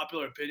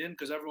unpopular opinion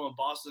because everyone in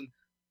Boston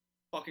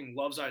fucking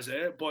loves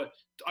Isaiah, but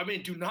I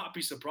mean, do not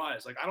be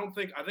surprised.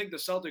 I think the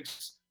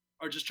Celtics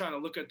are just trying to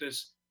look at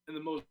this in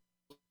the most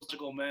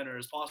logical manner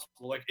as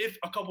possible. If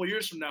a couple of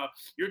years from now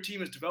your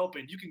team is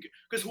developing, you can get,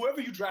 because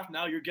whoever you draft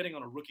now, you're getting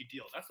on a rookie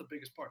deal. That's the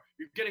biggest part.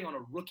 You're getting on a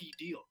rookie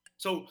deal.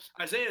 So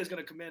Isaiah is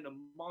going to command a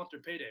monster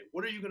payday.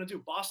 What are you going to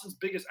do? Boston's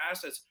biggest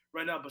assets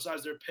right now,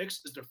 besides their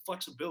picks, is their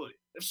flexibility.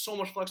 There's so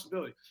much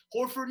flexibility.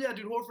 Horford, yeah,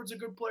 dude, Horford's a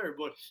good player,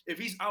 but if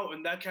he's out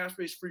and that cap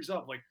space frees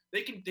up,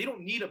 they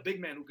don't need a big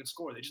man who can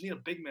score. They just need a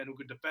big man who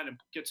can defend and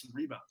get some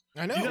rebounds.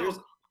 I know.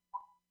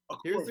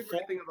 Here's the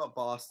great thing about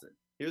Boston.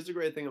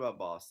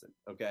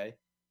 Okay,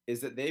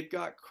 is that they've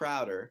got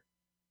Crowder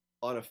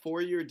on a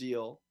 4-year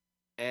deal,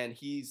 and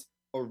he's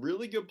a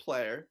really good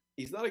player.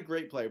 He's not a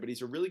great player, but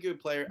he's a really good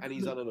player, and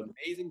he's on an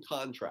amazing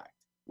contract,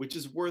 which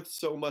is worth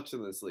so much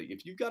in this league.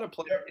 If you've got a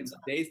player in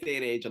today's day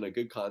and age on a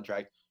good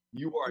contract,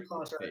 you are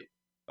paid.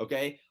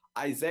 Okay?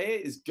 Isaiah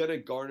is going to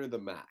garner the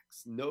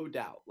max, no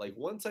doubt.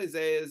 Once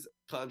Isaiah's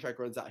contract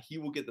runs out, he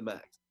will get the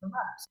max.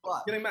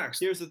 Getting max.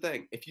 Here's the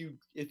thing. If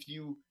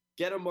you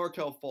get a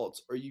Markelle Fultz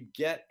or you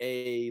get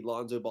a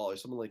Lonzo Ball or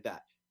someone like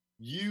that,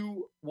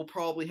 you will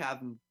probably have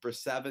him for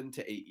 7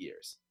 to 8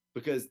 years.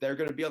 because they're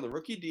going to be on the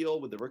rookie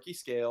deal with the rookie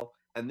scale,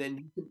 and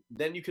then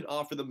you can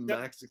offer them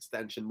max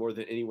extension more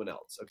than anyone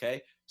else.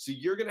 Okay, so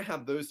you're going to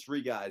have those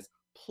 3 guys,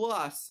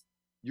 plus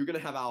you're going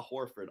to have Al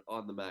Horford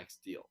on the max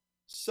deal.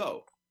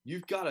 So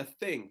you've got to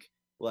think,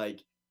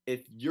 like,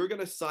 if you're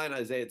going to sign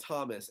Isaiah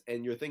Thomas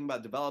and you're thinking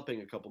about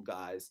developing a couple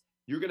guys,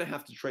 you're going to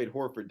have to trade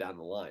Horford down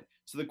the line.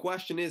 So the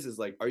question is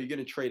like, are you going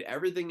to trade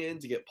everything in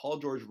to get Paul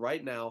George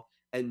right now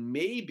and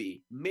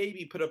maybe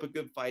put up a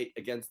good fight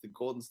against the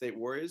Golden State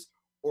Warriors?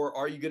 Or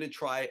are you going to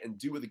try and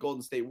do what the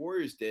Golden State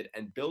Warriors did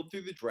and build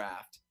through the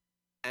draft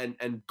and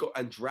go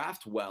and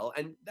draft well?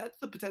 And that's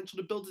the potential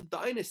to build a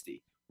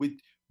dynasty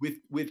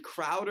with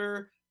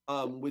Crowder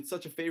with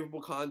such a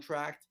favorable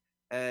contract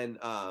and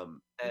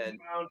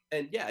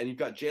you've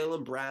got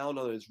Jaylen Brown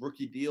on his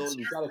rookie deal, and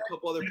you've got a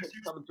couple other picks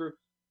coming through.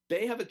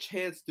 They have a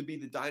chance to be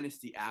the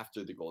dynasty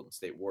after the Golden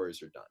State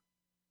Warriors are done.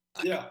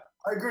 Yeah,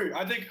 I agree.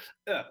 I think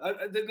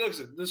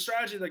listen, the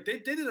strategy, like they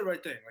did the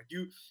right thing. Like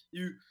you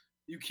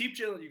keep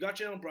Jaylen, you got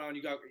Jaylen Brown,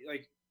 you got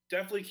like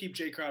definitely keep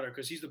Jay Crowder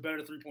because he's the better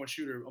 3-point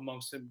shooter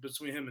amongst him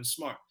between him and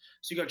Smart.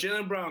 So you got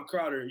Jaylen Brown,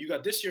 Crowder, you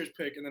got this year's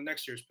pick and then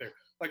next year's pick.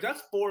 Like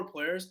that's 4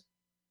 players.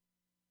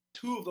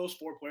 2 of those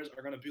 4 players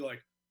are going to be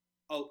like,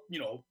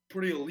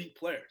 pretty elite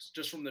players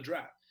just from the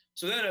draft.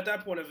 So then at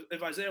that point,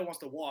 if Isaiah wants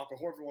to walk or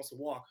Horford wants to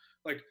walk,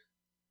 like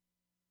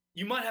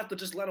you might have to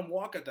just let him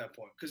walk at that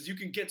point because you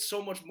can get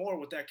so much more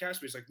with that cap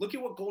space. Like look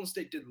at what Golden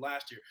State did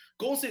last year.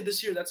 Golden State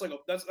this year, that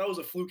was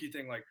a fluky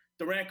thing. Like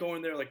Durant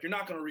going there, like you're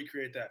not going to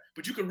recreate that,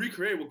 but you can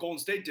recreate what Golden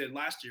State did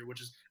last year, which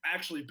is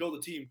actually build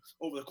a team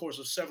over the course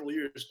of several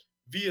years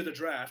via the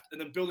draft and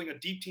then building a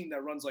deep team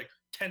that runs like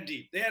 10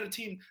 deep. They had a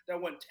team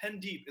that went 10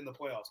 deep in the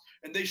playoffs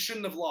and they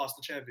shouldn't have lost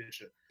the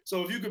championship.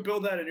 So if you could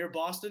build that and you're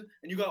Boston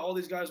and you got all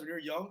these guys when you're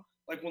young,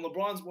 like when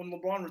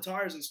LeBron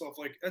retires and stuff,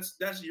 like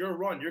that's your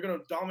run. You're going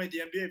to dominate the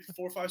NBA for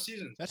 4 or 5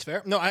 seasons. That's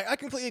fair. No, I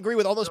completely agree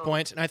with all those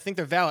points, and I think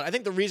they're valid. I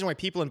think the reason why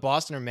people in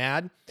Boston are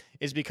mad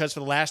is because for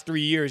the last 3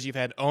 years you've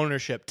had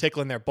ownership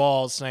tickling their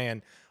balls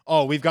saying,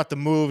 oh, we've got the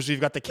moves, we've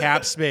got the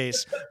cap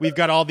space, we've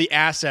got all the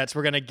assets,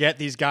 we're going to get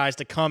these guys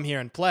to come here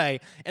and play,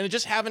 and it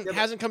just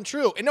hasn't come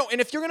true. And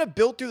if you're going to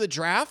build through the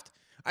draft,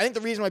 I think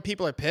the reason why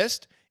people are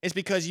pissed is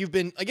because you've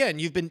been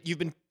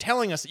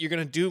telling us that you're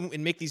going to do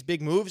and make these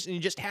big moves, and you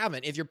just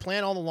haven't. If your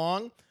plan all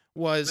along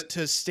was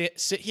to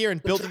sit here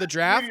and build through the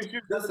draft.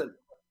 Listen,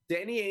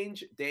 Danny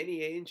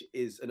Ainge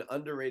is an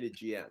underrated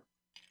GM.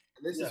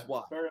 And this is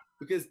why.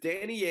 Because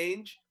Danny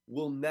Ainge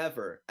will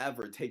never,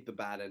 ever take the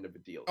bad end of a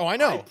deal. Oh, I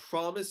know. I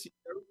promise you,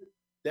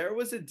 there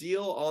was a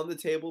deal on the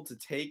table to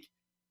take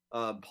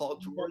Paul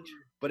George,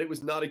 but it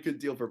was not a good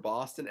deal for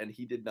Boston, and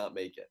he did not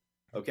make it.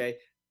 Okay?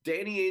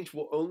 Danny Ainge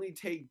will only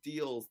take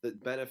deals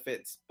that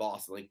benefits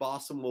Boston. Like,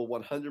 Boston will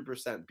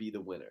 100% be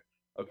the winner.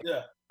 Okay?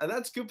 Yeah. And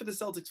that's good for the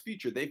Celtics'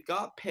 future. They've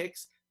got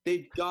picks.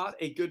 They've got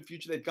a good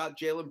future. They've got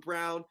Jaylen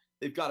Brown.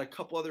 They've got a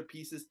couple other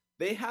pieces.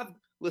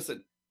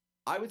 Listen,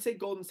 I would say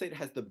Golden State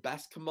has the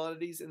best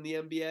commodities in the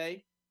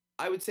NBA.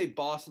 I would say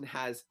Boston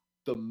has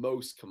the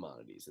most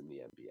commodities in the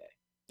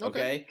NBA.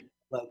 Okay?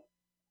 But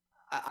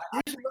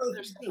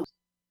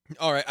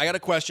all right, I got a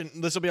question.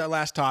 This will be our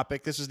last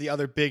topic. This is the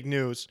other big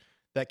news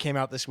that came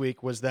out this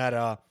week was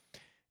that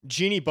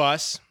Jeannie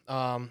Buss,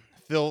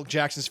 Phil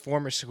Jackson's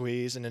former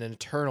squeeze, and an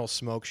eternal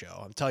smoke show.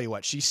 I'll tell you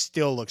what, she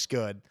still looks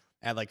good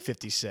at like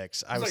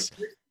 56.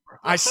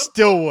 I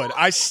still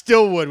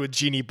would with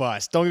Jeannie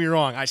Buss. Don't get me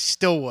wrong, I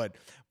still would.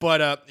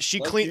 But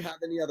she clean. Do you have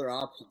any other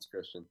options,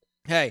 Christian?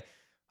 Hey,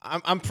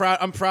 I'm proud.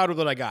 I'm proud of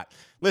what I got.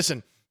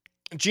 Listen,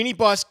 Jeannie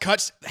Buss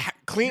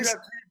cleans.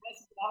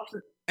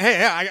 Hey,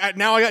 yeah,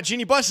 now I got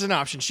Jeannie Buss as an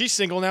option. She's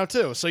single now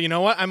too, so you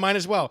know what? I might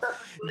as well.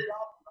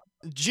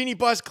 Jeannie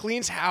Buss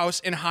cleans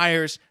house and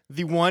hires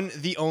the one,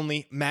 the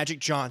only Magic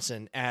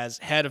Johnson as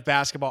head of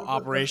basketball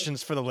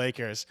operations for the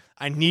Lakers.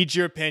 I need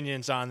your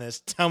opinions on this.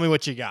 Tell me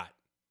what you got.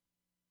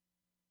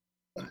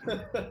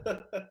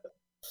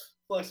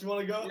 Flex, you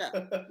want to go?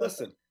 Yeah.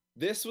 Listen,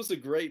 this was a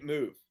great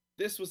move.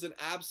 This was an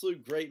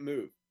absolute great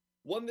move.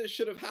 One that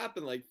should have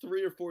happened like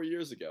 3 or 4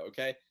 years ago,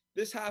 okay?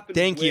 This happened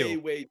way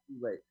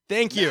too late.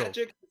 Thank you.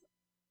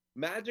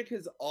 Magic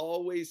has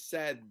always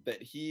said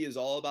that he is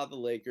all about the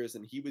Lakers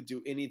and he would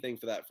do anything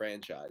for that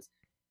franchise.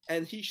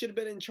 And he should have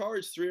been in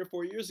charge 3 or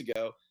 4 years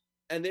ago,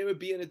 and they would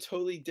be in a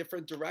totally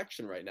different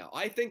direction right now.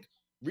 I think,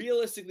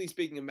 realistically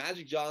speaking, if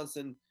Magic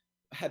Johnson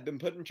had been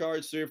put in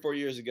charge 3 or 4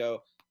 years ago,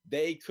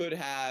 they could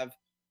have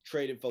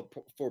traded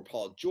for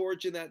Paul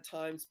George in that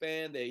time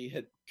span.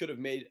 They could have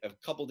made a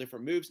couple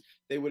different moves.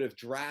 They would have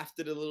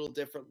drafted a little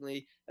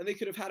differently, and they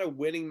could have had a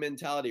winning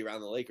mentality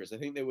around the Lakers. I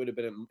think they would have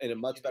been in a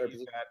much better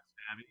position.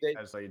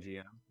 As a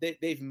GM,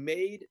 they've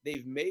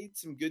made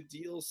some good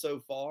deals so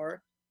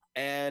far,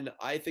 and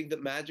I think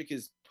that Magic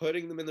is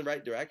putting them in the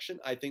right direction.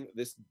 I think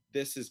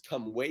this has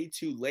come way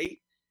too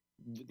late,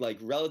 like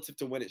relative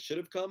to when it should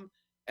have come.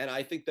 And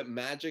I think that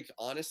Magic,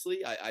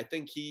 honestly, I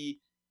think he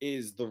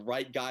is the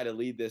right guy to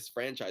lead this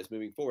franchise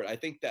moving forward. I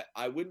think that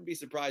I wouldn't be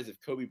surprised if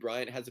Kobe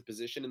Bryant has a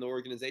position in the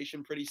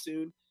organization pretty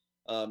soon,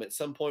 at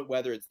some point,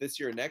 whether it's this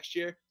year or next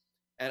year.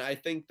 And I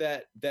think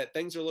that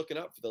things are looking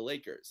up for the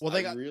Lakers. Well,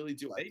 I really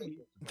do. I think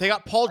they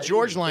got Paul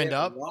George they lined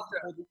have up. a lot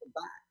holding them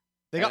back.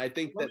 They And got I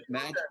think that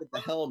Magic at the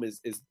helm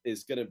is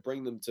going to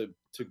bring them to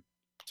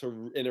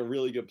in a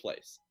really good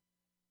place.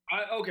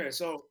 Okay,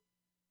 so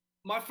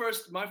my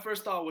first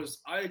thought was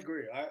I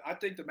agree. I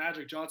think the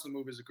Magic Johnson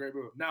move is a great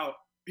move. Now,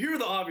 here are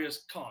the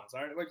obvious cons.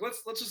 All right, like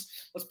let's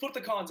put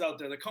the cons out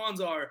there. The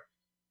cons are,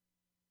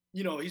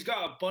 he's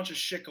got a bunch of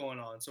shit going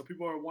on. So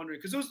people are wondering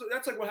because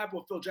that's like what happened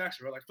with Phil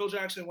Jackson, right? Like Phil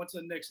Jackson went to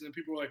the Knicks, and then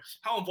people were like,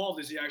 how involved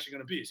is he actually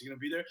going to be? Is he going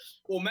to be there?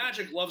 Well,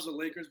 Magic loves the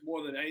Lakers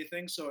more than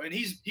anything. So, and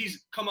he's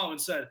come out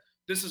and said,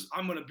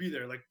 I'm going to be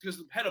there. Like, because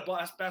the head of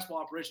basketball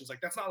operations, like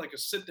that's not like a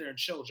sit there and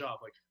chill job.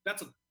 Like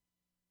that's a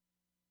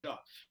job.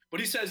 But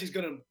he says he's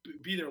going to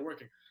be there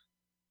working.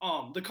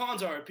 The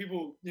cons are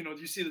people,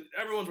 you see that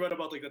everyone's read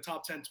about like the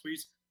top 10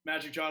 tweets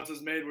Magic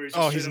Johnson's made where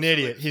he's an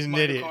idiot. He's an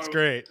idiot. It's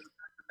great.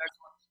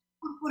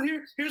 But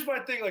here's my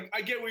thing. Like,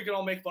 I get we can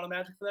all make fun of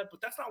Magic for that,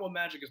 but that's not what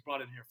Magic is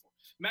brought in here for.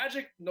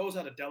 Magic knows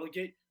how to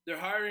delegate. They're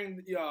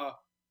hiring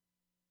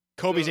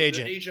Kobe's the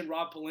agent. agent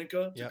Rob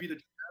Pelinka to be the GM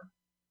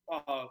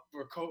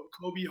for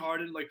Kobe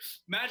Harden. Like,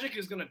 Magic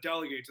is going to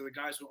delegate to the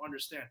guys who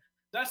understand.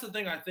 That's the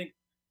thing I think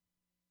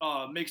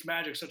makes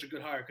Magic such a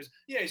good hire because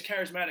he's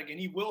charismatic and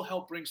he will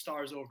help bring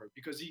stars over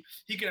because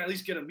he can at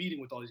least get a meeting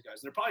with all these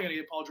guys. They're probably going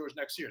to get Paul George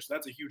next year, so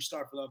that's a huge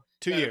start for them.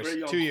 2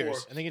 years. 2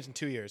 years. I think it's in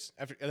 2 years.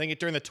 I think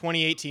during the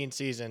 2018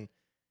 season,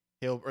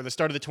 or the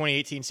start of the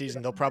 2018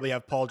 season, they'll probably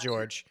have Paul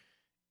George.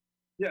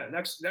 Yeah,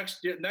 next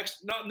year,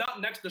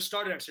 not next the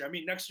start of next year. I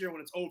mean next year when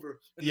it's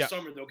over in the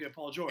summer they'll get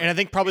Paul George. And I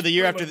think probably the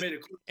year after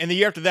and the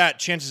year after that,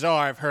 chances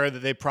are I've heard that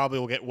they probably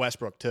will get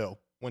Westbrook too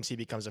once he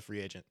becomes a free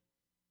agent.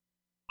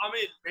 I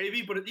mean,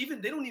 maybe, but they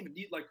don't even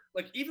need like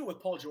even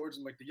with Paul George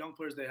and like the young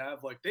players they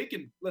have, like they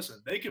can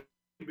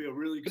be a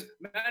really good.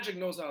 Magic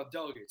knows how to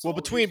delegate. So well,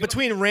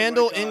 between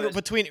Randall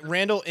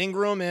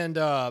Ingram and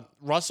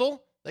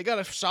Russell, they got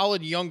a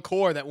solid young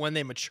core that when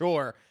they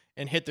mature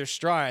and hit their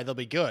stride, they'll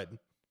be good.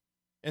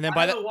 And then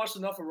I haven't watched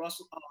enough of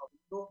Russell,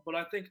 but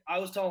I think I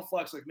was telling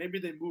Flex like maybe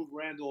they move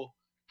Randall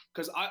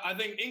because I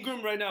think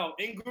Ingram right now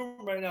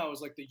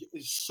is like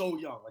is so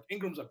young. Like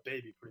Ingram's a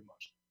baby pretty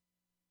much.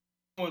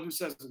 Someone who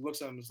says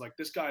looks at him is like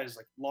this guy is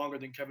like longer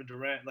than Kevin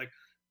Durant. Like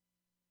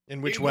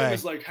in which Ingram way?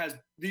 Is like has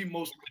the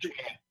most.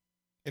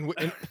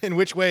 In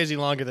which way is he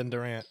longer than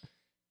Durant?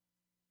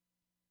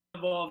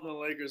 Involved in the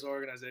Lakers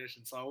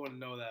organization, so I wouldn't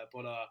know that.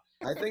 But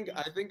I think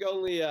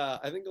only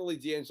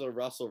D'Angelo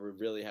Russell would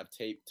really have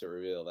tape to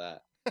reveal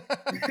that.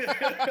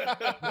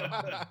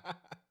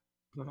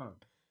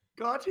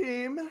 Got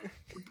him.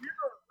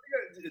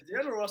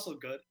 D'Angelo Russell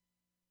good.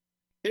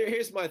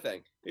 Here's my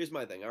thing.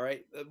 All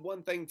right.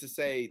 One thing to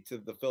say to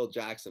the Phil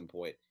Jackson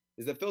point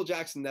is that Phil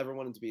Jackson never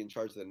wanted to be in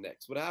charge of the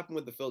Knicks. What happened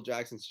with the Phil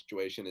Jackson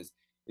situation is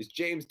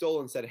James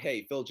Dolan said,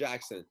 "Hey, Phil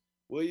Jackson,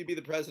 will you be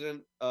the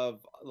president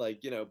of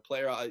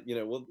player?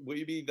 Will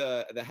you be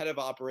the head of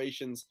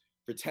operations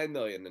for $10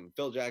 million?" And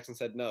Phil Jackson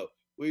said no.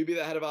 Will you be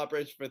the head of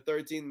operations for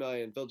 $13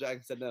 million? Phil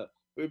Jackson said no.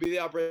 Will you be the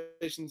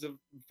operations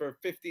for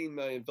 $15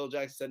 million? Phil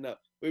Jackson said no.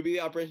 Will you be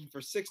the operation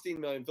for $16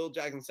 million? Phil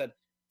Jackson said,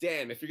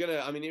 damn, if you're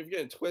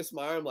gonna twist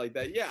my arm like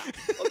that, yeah,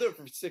 I'll do it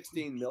for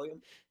 $16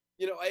 million.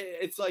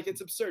 It's like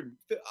it's absurd.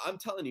 I'm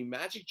telling you,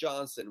 Magic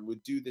Johnson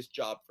would do this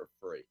job for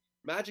free.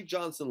 Magic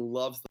Johnson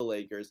loves the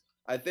Lakers.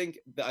 I think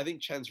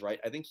Chen's right.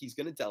 I think he's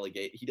gonna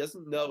delegate. He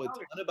doesn't know a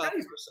ton about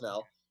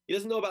personnel. He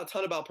doesn't know a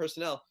ton about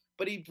personnel,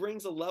 but he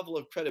brings a level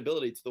of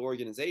credibility to the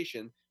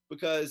organization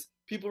because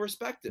people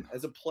respect him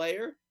as a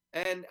player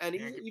and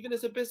even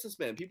as a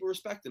businessman. People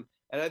respect him,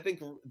 and I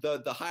think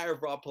the hire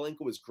of Rob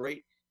Pelinka was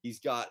great. He's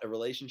got a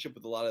relationship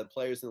with a lot of the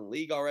players in the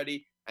league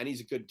already, and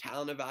he's a good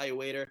talent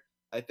evaluator.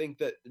 I think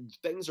that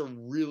things are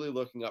really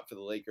looking up for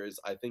the Lakers.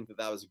 I think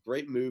that was a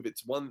great move.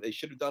 It's one that they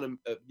should have done,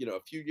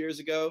 a few years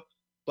ago.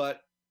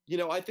 But,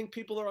 I think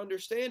people are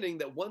understanding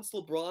that once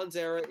LeBron's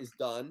era is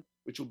done,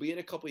 which will be in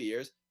a couple of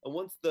years, and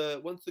once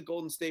the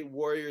Golden State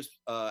Warriors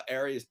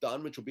era is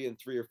done, which will be in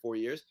 3 or 4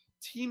 years,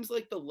 teams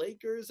like the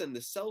Lakers and the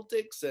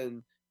Celtics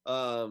and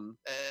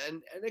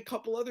a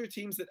couple other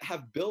teams that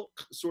have built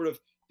sort of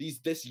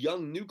this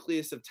young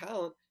nucleus of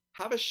talent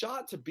have a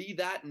shot to be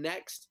that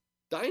next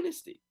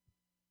dynasty.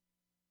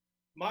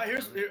 I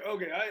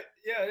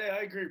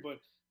agree, but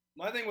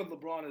my thing with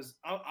LeBron is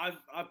I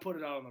put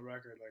it out on the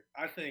record. Like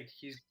I think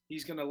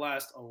he's gonna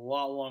last a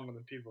lot longer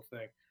than people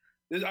think.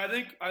 I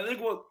think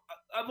what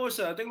I've always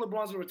said. I think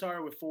LeBron's gonna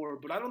retire with 4,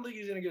 but I don't think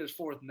he's gonna get his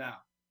 4th now.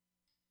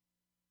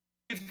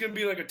 It's gonna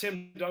be like a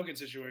Tim Duncan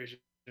situation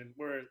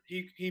where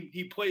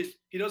he plays.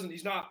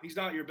 He's not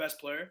your best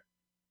player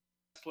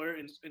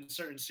in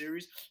certain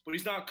series, but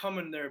he's not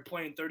coming there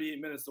playing 38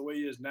 minutes the way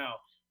he is now.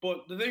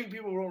 But the thing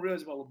people don't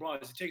realize about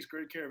LeBron is he takes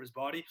great care of his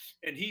body,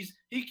 and he's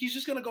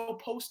just gonna go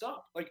post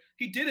up. Like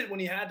he did it when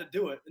he had to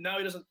do it, and now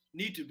he doesn't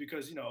need to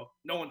because no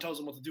one tells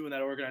him what to do in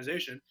that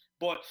organization.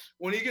 But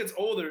when he gets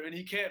older and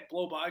he can't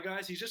blow by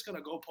guys, he's just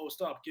gonna go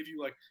post up, give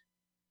you like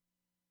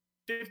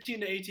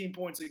 15 to 18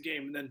 points a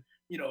game, and then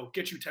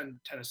get you 10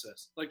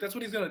 assists. Like that's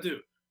what he's gonna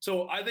do.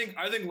 So I think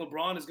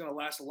LeBron is going to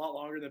last a lot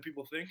longer than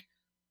people think.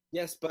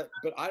 Yes, but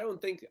I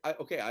don't think.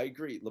 I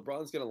agree.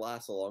 LeBron's going to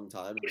last a long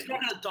time. He's not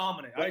going to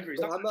dominate. I agree.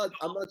 I'm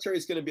not sure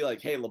he's going to be like,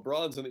 hey,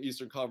 LeBron's in the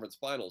Eastern Conference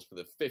Finals for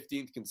the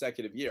 15th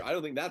consecutive year. I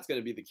don't think that's going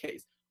to be the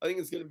case. I think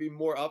it's going to be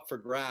more up for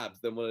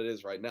grabs than what it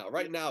is right now.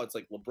 Right now, it's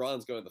like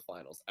LeBron's going to the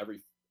finals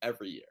every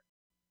year.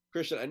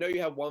 Christian, I know you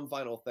have one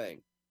final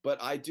thing, but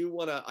I do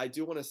want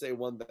to say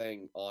one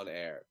thing on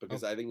air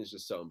because I think it's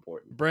just so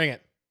important. Bring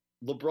it.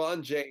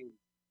 LeBron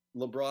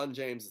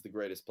James is the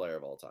greatest player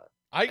of all time.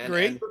 I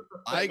agree.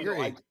 I agree.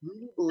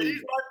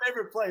 He's my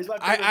favorite player. He's my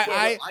favorite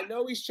player. I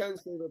know he's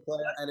Chen's favorite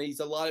player, and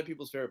he's a lot of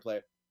people's favorite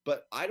player,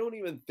 but I don't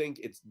even think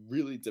it's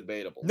really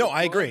debatable. No, LeBron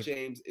I agree.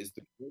 James is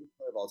the greatest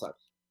player of all time.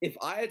 If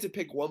I had to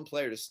pick one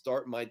player to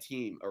start my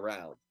team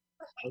around,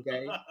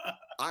 okay,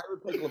 I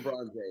would pick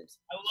LeBron James.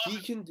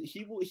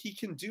 He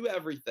can do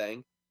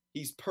everything.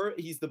 He's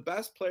the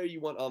best player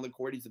you want on the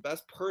court. He's the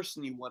best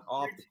person you want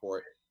off the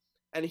court.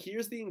 And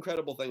here's the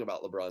incredible thing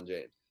about LeBron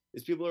James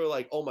is people are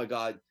like, oh my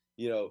God,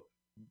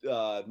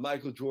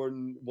 Michael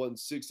Jordan won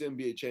 6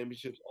 NBA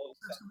championships.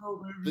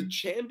 The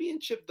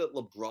championship that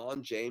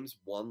LeBron James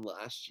won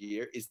last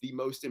year is the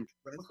most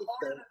impressive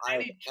thing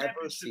I've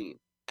ever seen,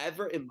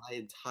 ever in my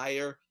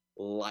entire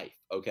life.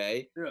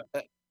 Okay, yeah,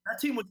 that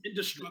team was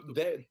indestructible.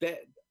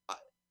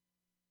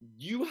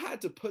 You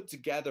had to put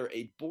together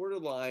a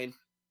borderline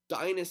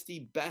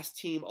dynasty best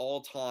team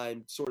all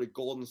time sort of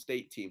Golden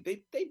State team.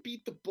 They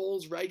beat the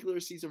Bulls regular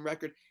season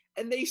record.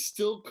 And they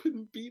still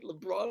couldn't beat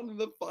LeBron in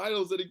the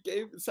finals in a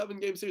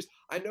 7-game series.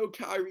 I know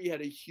Kyrie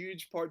had a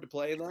huge part to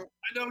play in that.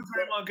 I know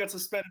Draymond got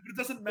suspended, but it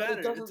doesn't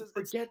matter.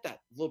 Forget that.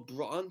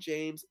 LeBron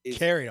James is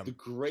the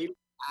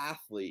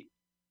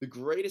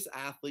greatest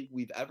athlete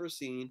we've ever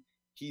seen.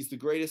 He's the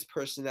greatest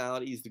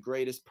personality. He's the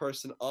greatest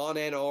person on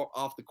and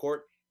off the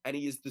court. And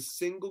he is the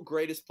single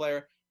greatest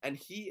player. And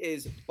he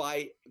is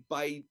by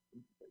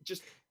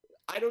just,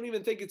 I don't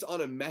even think it's on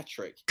a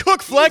metric.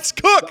 Cook, Flex,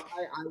 cook!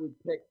 I would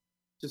pick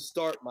to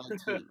start my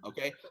team,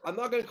 okay? I'm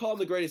not going to call him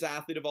the greatest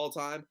athlete of all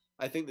time.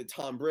 I think that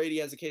Tom Brady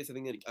has a case. I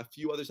think that a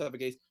few others have a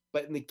case.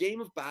 But in the game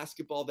of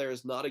basketball, there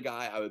is not a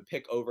guy I would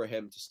pick over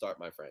him to start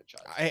my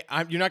franchise.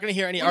 You're not going to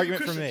hear any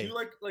argument from me.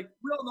 Like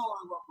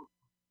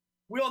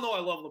we all know I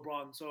love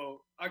LeBron.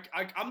 So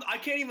I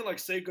can't even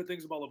say good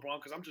things about LeBron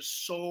because I'm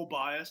just so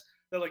biased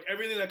that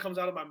everything that comes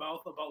out of my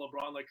mouth about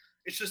LeBron,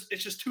 it's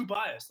just too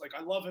biased.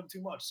 I love him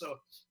too much. So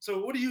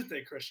what do you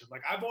think, Christian?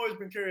 I've always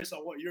been curious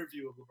on what your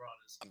view of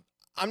LeBron is.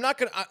 I'm not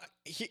gonna.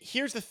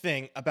 Here's the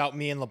thing about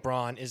me and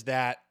LeBron is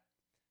that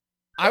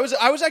I was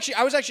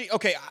actually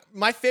okay.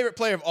 My favorite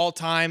player of all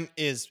time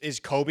is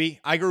Kobe.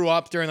 I grew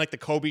up during the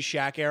Kobe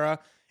Shaq era,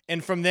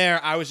 and from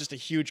there I was just a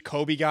huge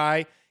Kobe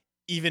guy.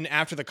 Even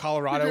after the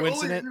Colorado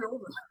incident,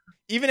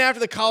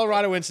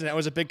 I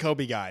was a big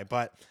Kobe guy.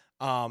 But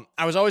I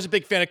was always a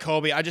big fan of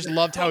Kobe. I just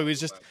loved how he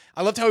was just.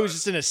 I loved how he was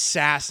just an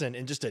assassin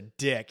and just a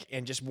dick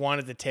and just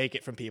wanted to take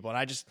it from people.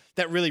 And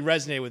that really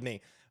resonated with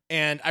me.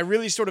 And I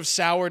really sort of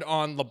soured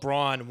on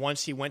LeBron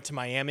once he went to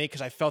Miami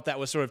because I felt that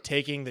was sort of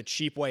taking the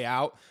cheap way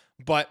out.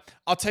 But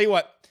I'll tell you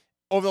what,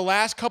 over the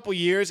last couple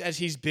years as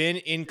he's been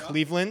in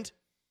Cleveland,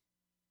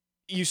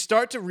 you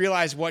start to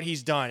realize what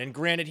he's done. And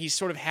granted, he's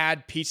sort of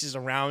had pieces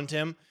around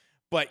him,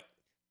 but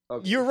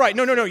you're right.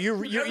 No. Wait.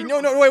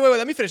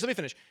 Let me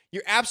finish.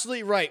 You're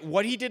absolutely right.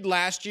 What he did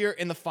last year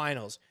in the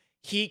finals,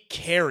 he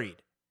carried.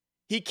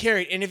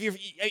 And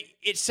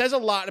it says a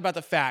lot about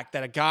the fact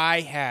that a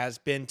guy has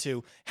been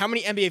to how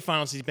many NBA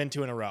finals he's been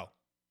to in a row?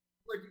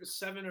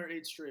 7 or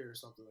 8 straight or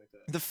something like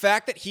that. The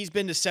fact that he's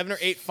been to 7 or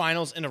 8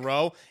 finals in a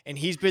row and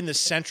he's been the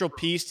central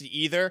piece to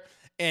either,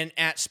 and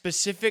at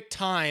specific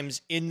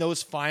times in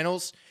those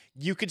finals,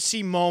 you could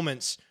see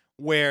moments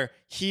where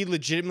he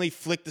legitimately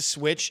flicked the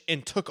switch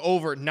and took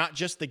over not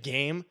just the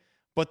game,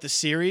 but the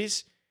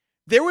series.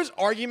 There was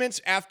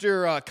arguments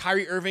after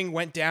Kyrie Irving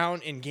went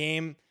down in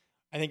game,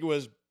 I think it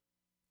was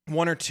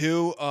 1 or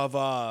 2 of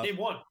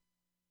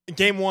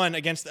game one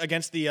against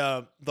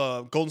the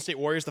Golden State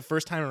Warriors the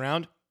first time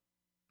around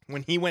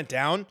when he went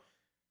down.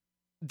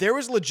 There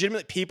was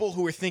legitimate people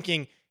who were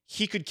thinking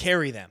he could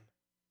carry them,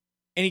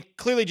 and he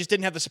clearly just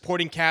didn't have the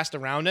supporting cast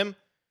around him.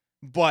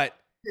 But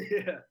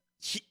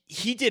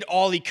he did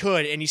all he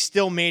could, and he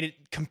still made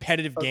it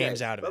competitive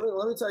games out of it.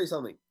 Let me tell you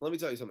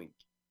something.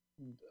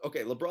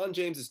 Okay, LeBron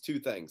James is 2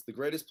 things: the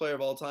greatest player of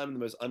all time and the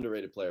most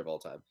underrated player of all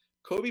time.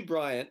 Kobe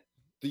Bryant.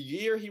 The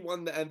year he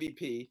won the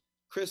MVP,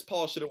 Chris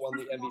Paul should have won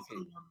the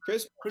MVP.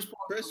 Chris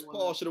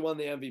Paul should have won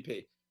the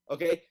MVP.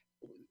 Okay,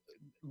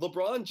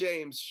 LeBron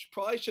James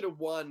probably should have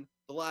won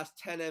the last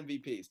 10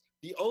 MVPs.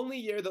 The only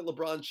year that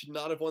LeBron should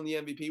not have won the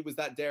MVP was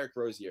that Derrick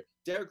Rose year.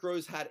 Derrick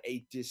Rose had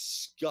a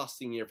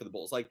disgusting year for the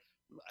Bulls.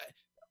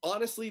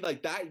 Honestly,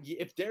 that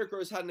if Derrick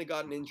Rose hadn't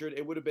gotten injured,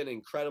 it would have been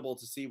incredible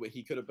to see what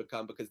he could have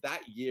become because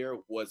that year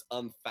was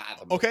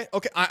unfathomable. Okay.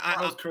 That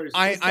was crazy.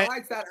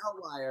 Besides that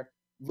outlier,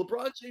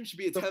 LeBron James should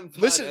be a 10-time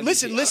Listen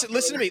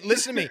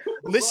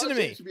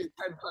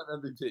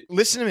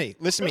to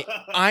me.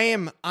 I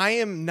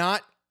am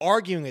not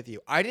arguing with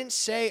you. I didn't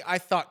say I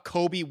thought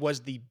Kobe was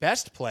the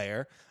best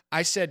player.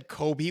 I said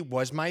Kobe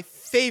was my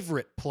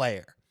favorite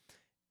player.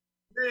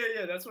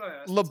 Yeah, that's what I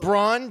asked.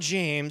 LeBron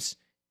James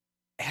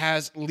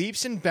has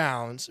leaps and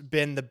bounds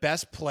been the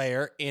best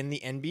player in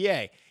the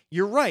NBA.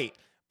 You're right.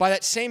 By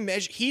that same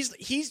measure,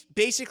 he's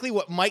basically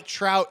what Mike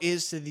Trout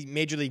is to the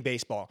Major League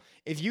Baseball.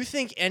 If you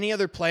think any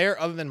other player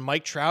other than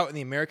Mike Trout in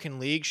the American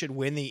League should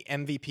win the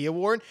MVP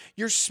award,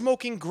 you're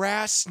smoking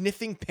grass,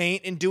 sniffing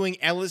paint, and doing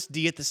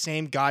LSD at the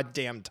same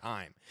goddamn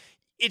time.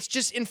 It's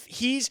just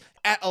he's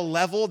at a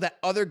level that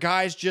other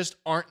guys just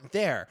aren't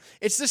there.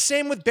 It's the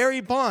same with Barry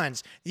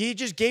Bonds. He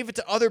just gave it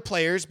to other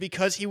players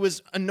because he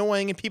was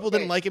annoying and people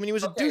didn't like him and he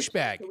was a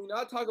douchebag. Can we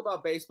not talk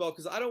about baseball?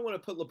 Because I don't want to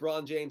put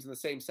LeBron James in the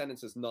same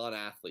sentence as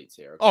non-athletes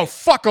here. Okay? Oh,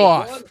 fuck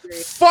off.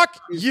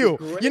 Fuck you.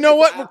 You know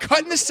what? We're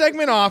cutting this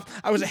segment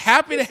off. I was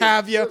happy to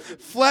have you.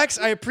 Flex,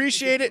 I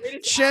appreciate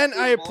it. Chen,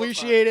 I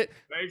appreciate it.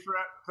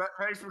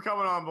 Thanks for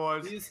coming on,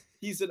 boys.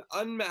 He is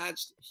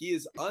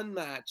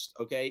unmatched,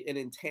 okay, in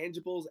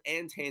intangibles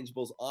and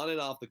tangibles on and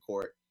off the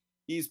court.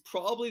 He's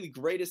probably the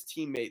greatest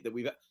teammate that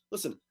we've had.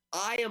 Listen,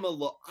 I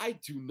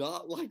do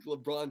not like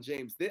LeBron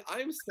James.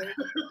 I'm saying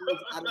this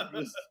out of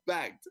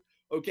respect,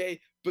 okay,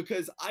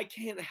 because I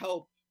can't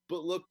help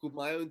but look with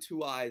my own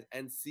two eyes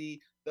and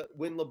see that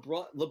when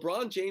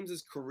LeBron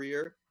James's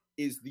career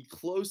is the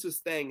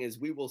closest thing as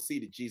we will see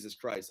to Jesus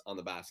Christ on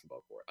the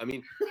basketball court. I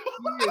mean,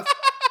 he is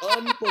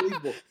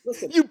unbelievable.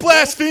 Listen, you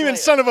blaspheming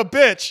son of a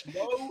bitch.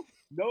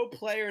 No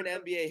player in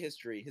NBA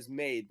history has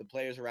made the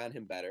players around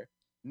him better.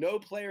 No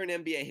player in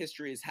NBA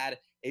history has had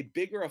a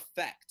bigger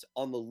effect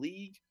on the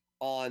league,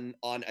 on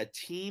a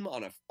team,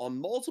 on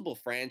multiple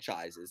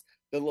franchises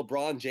than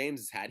LeBron James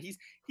has had.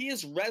 He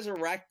has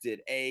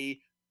resurrected a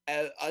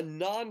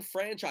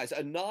non-franchise,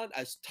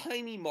 a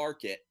tiny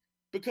market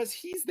because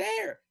he's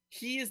there.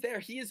 He is there.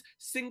 He is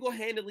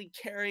single-handedly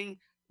carrying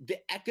the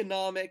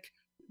economic,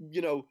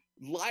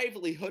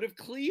 livelihood of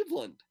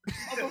Cleveland.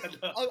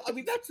 I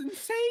mean, that's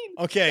insane.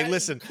 Okay,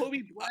 listen.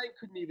 Kobe Bryant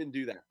couldn't even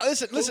do that.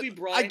 Listen.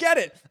 Bryant, I get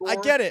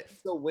it.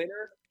 The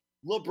winner.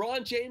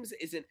 LeBron James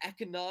is an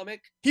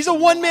economic. He's a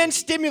one-man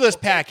stimulus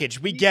package.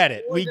 We get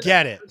it.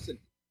 Person.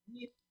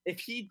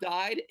 If he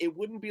died, it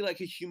wouldn't be like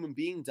a human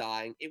being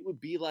dying. It would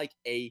be like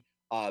an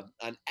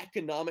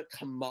economic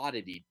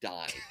commodity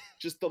dying.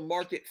 Just the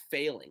market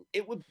failing.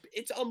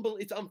 It's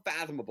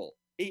unfathomable.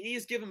 He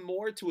has given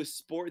more to a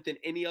sport than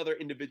any other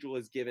individual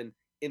has given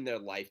in their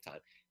lifetime.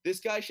 This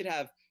guy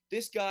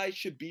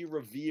should be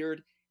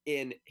revered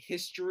in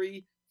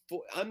history.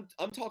 I'm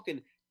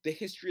talking the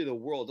history of the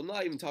world. I'm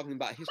not even talking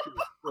about history of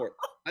the sport.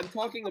 I'm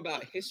talking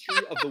about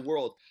history of the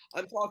world.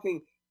 I'm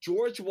talking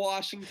George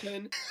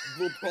Washington,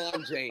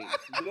 LeBron James.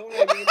 You know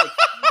what I mean?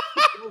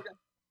 Like,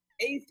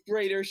 8th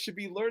graders should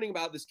be learning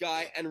about this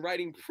guy and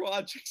writing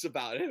projects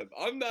about him.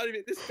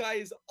 This guy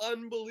is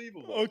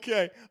unbelievable.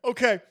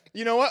 Okay.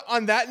 You know what?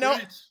 On that note,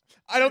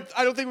 I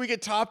don't think we can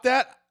top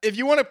that. If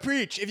you want to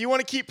preach, if you want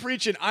to keep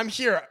preaching, I'm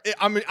here.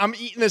 I'm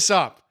eating this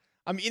up.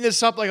 I'm eating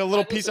this up like a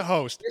little piece of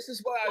host. This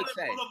is what I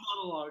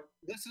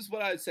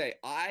would say.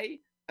 I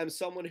am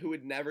someone who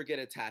would never get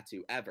a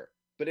tattoo ever.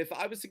 But if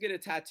I was to get a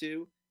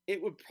tattoo,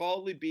 it would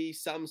probably be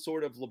some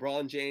sort of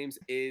LeBron James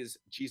is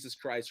Jesus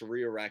Christ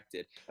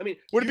re-erected. I mean,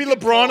 would it be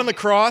LeBron on the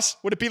cross?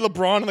 Would it be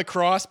LeBron on the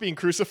cross being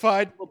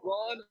crucified?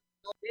 LeBron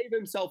gave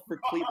himself for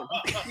Cleveland.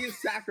 He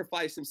has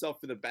sacrificed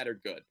himself for the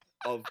better good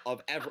of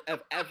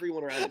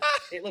everyone around him.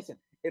 Hey, listen,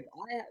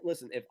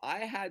 if I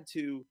had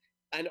to,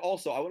 and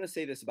also I want to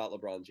say this about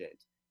LeBron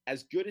James.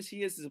 As good as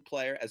he is as a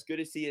player, as good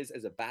as he is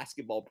as a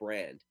basketball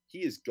brand, he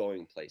is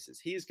going places.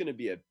 He is going to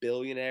be a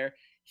billionaire.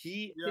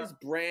 His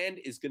brand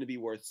is going to be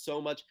worth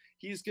so much.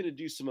 He's going to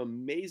do some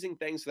amazing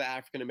things for the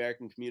African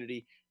American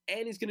community,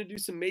 and he's going to do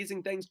some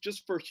amazing things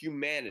just for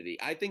humanity.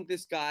 I think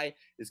this guy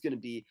is going to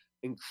be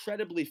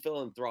incredibly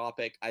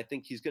philanthropic. I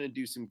think he's going to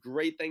do some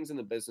great things in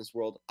the business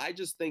world. I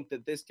just think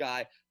that this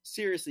guy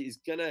seriously is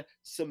going to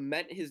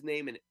cement his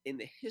name in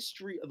the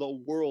history of the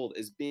world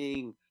as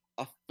being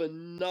a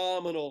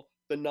phenomenal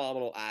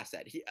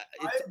asset.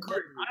 I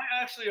agree.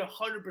 I actually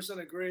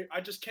 100% agree.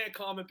 I just can't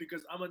comment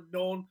because I'm a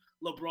known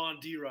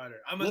LeBron D rider.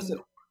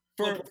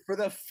 For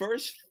the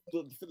first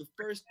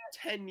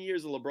 10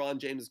 years of LeBron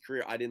James'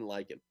 career, I didn't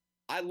like him.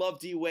 I love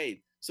D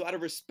Wade. So out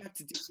of respect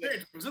to D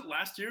Wade, was it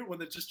last year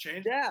when it just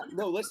changed? Yeah.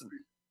 No, listen.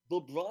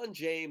 LeBron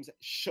James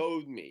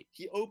showed me.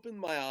 He opened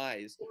my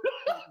eyes.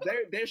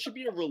 There should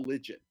be a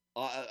religion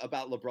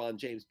about LeBron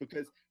James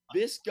because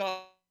this guy.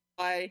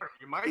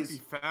 You might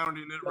be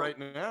founding it right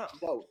now.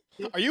 No,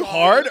 Are you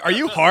hard? Are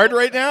you hard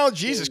right now?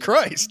 Jesus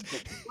Christ.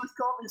 Let's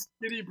call me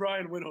Skinny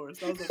Brian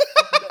Windhorst.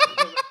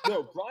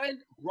 No,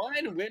 Brian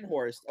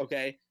Windhorst.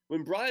 Okay,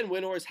 when Brian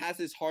Windhorst has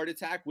his heart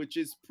attack, which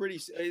is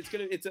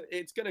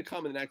it's gonna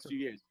come in the next few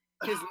years.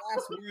 His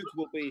last words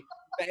will be,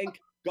 "Thank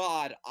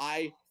God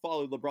I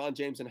followed LeBron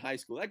James in high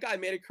school. That guy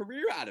made a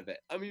career out of it.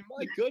 I mean,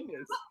 my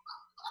goodness.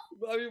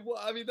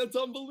 I mean, that's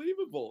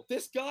unbelievable.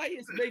 This guy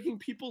is making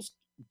people's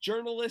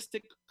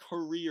journalistic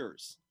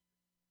careers.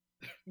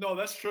 No,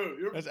 that's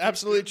true. That's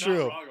absolutely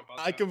true.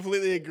 I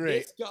completely agree.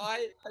 This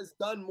guy has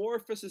done more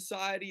for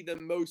society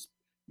than most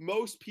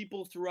most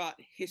people throughout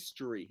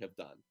history have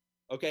done.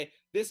 Okay,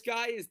 this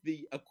guy is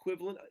the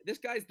equivalent. This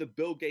guy is the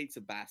Bill Gates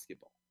of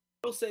basketball.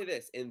 I'll say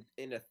this: in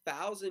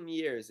 1,000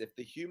 years, if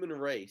the human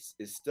race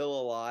is still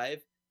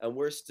alive and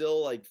we're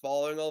still like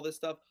following all this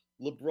stuff,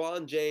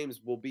 LeBron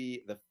James will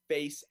be the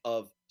face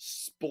of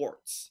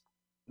sports,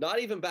 not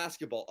even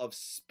basketball, of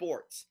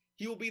sports.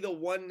 He will be the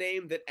one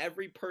name that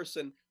every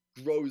person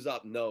grows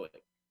up knowing.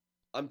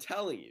 I'm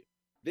telling you,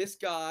 this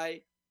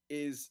guy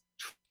is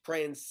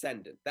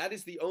transcendent. That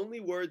is the only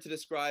word to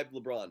describe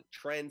LeBron: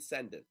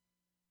 transcendent.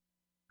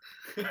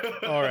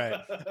 All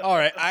right.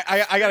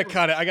 I gotta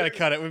cut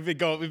it.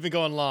 We've been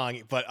going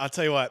long, but I'll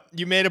tell you what.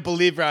 You made a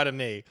believer out of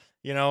me.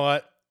 You know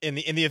what? In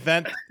the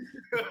event,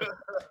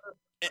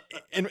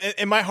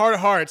 in my heart of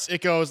hearts,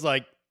 it goes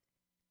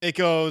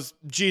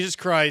Jesus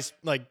Christ,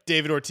 like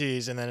David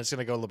Ortiz, and then it's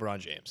gonna go LeBron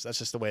James. That's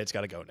just the way it's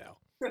got to go now.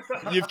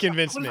 You've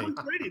convinced me.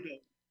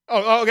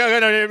 Okay,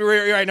 no,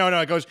 you're right.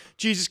 No, it goes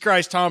Jesus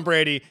Christ, Tom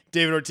Brady,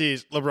 David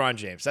Ortiz, LeBron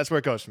James. That's where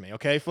it goes for me.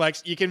 Okay,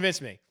 Flex, you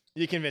convinced me.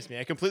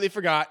 I completely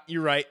forgot.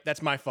 You're right.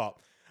 That's my fault.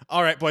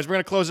 All right, boys, we're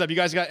going to close up. You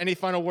guys got any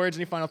final words,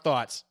 any final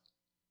thoughts?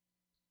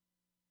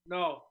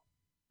 No.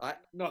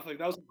 Nothing.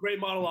 That was a great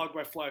monologue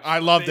by Flex. I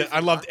loved it.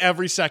 I loved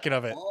every second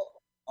of it.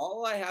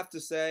 All I have to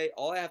say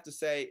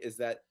is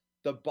that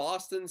the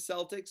Boston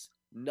Celtics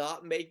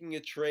not making a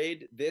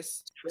trade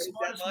this trade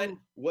deadline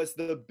was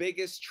the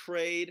biggest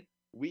trade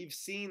we've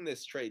seen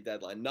this trade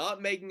deadline.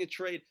 Not making a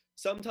trade.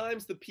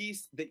 Sometimes the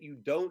piece that you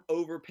don't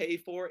overpay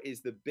for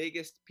is the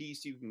biggest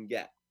piece you can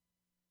get.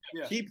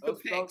 Yeah, keep the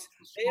picks.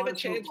 They have a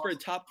chance for a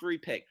top 3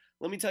 pick.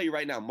 Let me tell you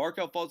right now,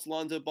 Markelle Fultz,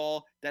 Lonzo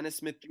Ball, Dennis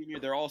Smith Jr.,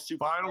 they're all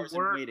super. Final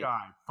word,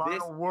 guy.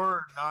 Final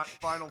word, not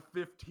final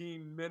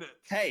 15 minutes.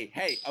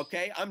 Hey,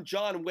 okay? I'm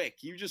John Wick.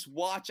 You just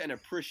watch and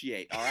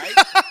appreciate, all right?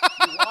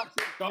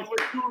 John Wick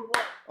 2 and 1.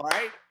 All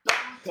right?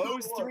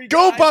 Those 3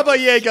 Go, guys Baba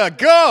Yaga,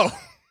 go!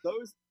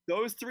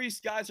 Those 3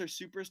 guys are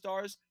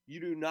superstars.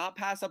 You do not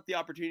pass up the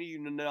opportunity.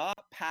 You do not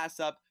pass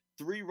up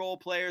 3 role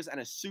players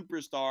and a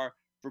superstar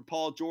for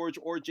Paul George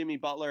or Jimmy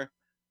Butler.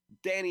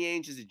 Danny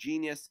Ainge is a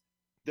genius.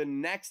 The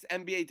next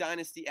NBA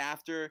dynasty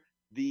after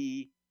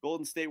the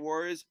Golden State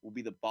Warriors will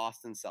be the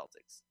Boston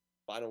Celtics.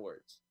 Final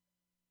words.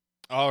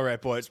 All right,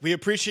 boys. We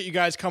appreciate you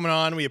guys coming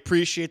on. We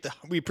appreciate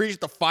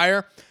the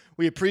fire.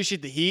 We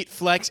appreciate the heat.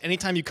 Flex,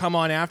 anytime you come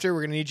on after,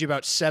 we're going to need you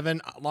about 7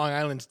 Long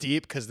Islands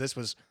deep because this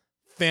was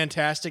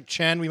fantastic.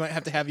 Chen, we might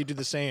have to have you do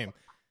the same.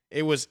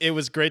 It was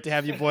great to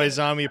have you boys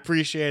on. We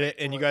appreciate it,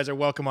 and you guys are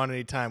welcome on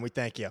anytime. We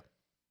thank you.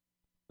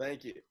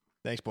 Thank you.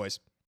 Thanks, boys.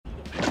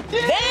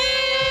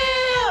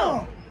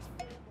 Damn!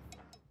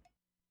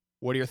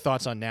 What are your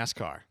thoughts on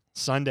NASCAR?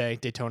 Sunday,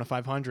 Daytona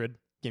 500.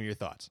 Give me your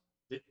thoughts.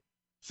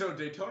 So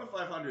Daytona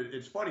 500,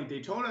 it's funny.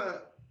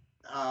 Daytona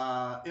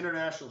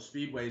International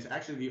Speedway is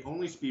actually the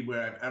only speedway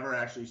I've ever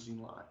actually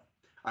seen live.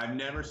 I've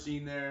never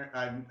seen there.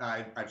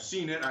 I've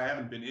seen it. I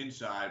haven't been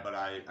inside, but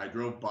I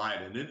drove by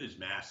it, and it is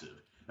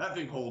massive. That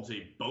thing holds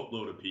a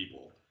boatload of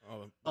people.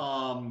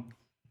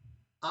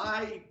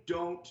 I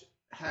don't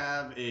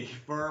have a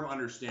firm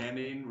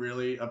understanding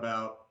really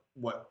about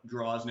what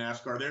draws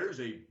NASCAR. There's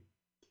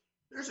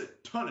a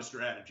ton of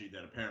strategy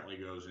that apparently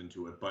goes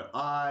into it, but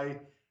I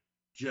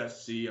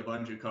just see a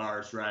bunch of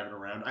cars driving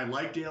around. I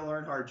like Dale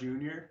Earnhardt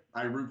Jr.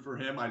 I root for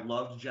him. I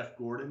loved Jeff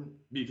Gordon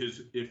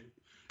because if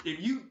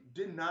you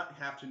did not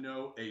have to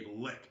know a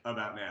lick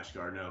about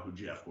NASCAR, know who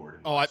Jeff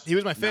Gordon was. He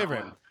was my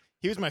favorite.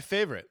 He was my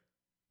favorite.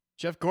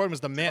 Jeff Gordon was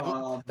the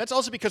man. That's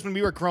also because when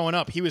we were growing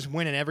up, he was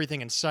winning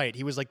everything in sight.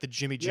 He was like the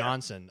Jimmy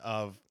Johnson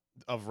of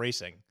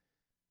racing.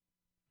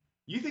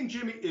 You think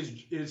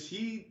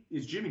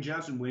is Jimmy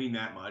Johnson winning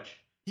that much?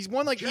 He's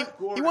won like he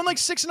won like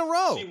 6 in a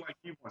row.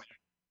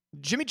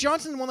 Jimmy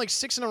Johnson won like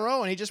 6 in a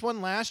row, and he just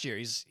won last year.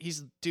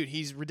 He's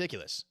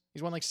ridiculous.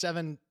 He's won like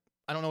 7.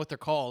 I don't know what they're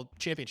called,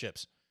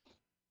 championships.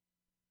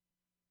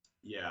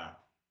 Yeah.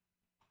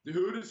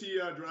 Who does he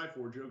drive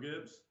for? Joe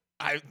Gibbs?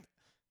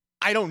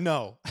 I don't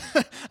know.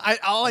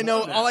 All I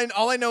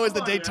know is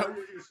the Daytona.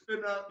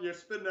 You're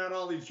spitting out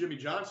all these Jimmy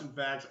Johnson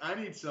facts. I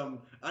need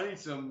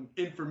some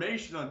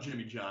information on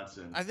Jimmy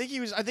Johnson. I think he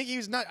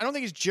was not. I don't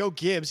think he's Joe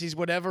Gibbs. He's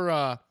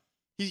whatever.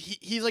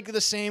 He's like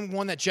the same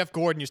one that Jeff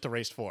Gordon used to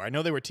race for. I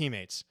know they were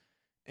teammates,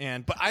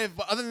 but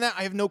other than that,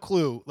 I have no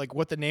clue like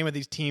what the name of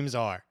these teams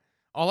are.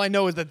 All I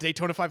know is that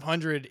Daytona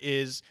 500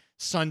 is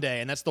Sunday,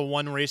 and that's the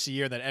one race a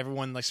year that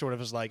everyone like sort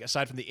of is like,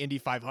 aside from the Indy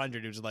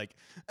 500, who's like,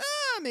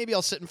 maybe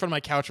I'll sit in front of my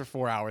couch for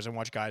 4 hours and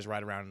watch guys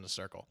ride around in a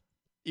circle,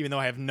 even though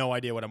I have no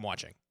idea what I'm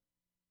watching.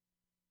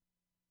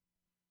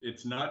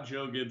 It's not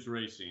Joe Gibbs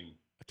Racing.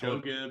 Joe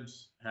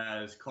Gibbs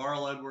has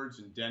Carl Edwards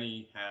and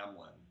Denny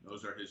Hamlin.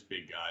 Those are his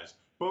big guys.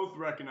 Both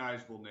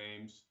recognizable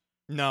names.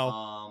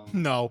 No,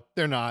 no,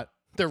 they're not.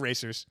 They're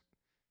racers.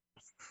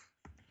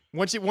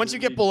 Once you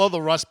get below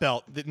the Rust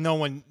Belt,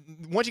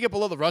 once you get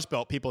below the Rust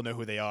Belt, people know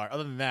who they are.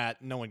 Other than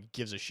that, no one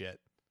gives a shit.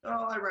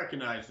 Oh, I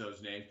recognize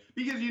those names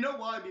because you know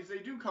why? Because they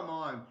do come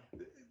on.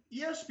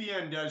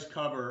 ESPN does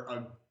cover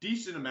a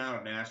decent amount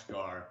of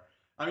NASCAR.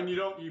 I mean,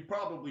 you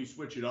probably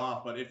switch it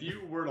off, but if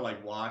you were to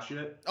like watch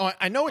it, Oh,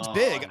 I know it's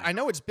big. I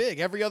know it's big.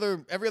 Every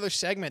other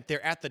segment,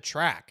 they're at the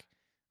track.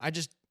 I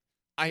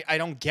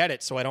don't get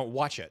it, so I don't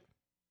watch it.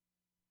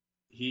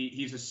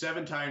 he's a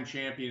 7-time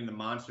champion in the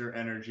Monster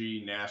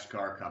Energy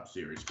NASCAR Cup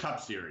Series.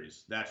 Cup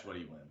Series, that's what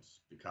he wins.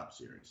 The Cup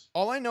Series.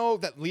 All I know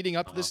that leading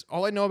up to this,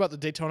 all I know about the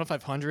Daytona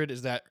 500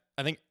 is that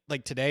I think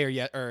like today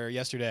or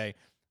yesterday,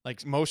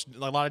 like a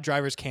lot of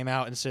drivers came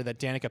out and said that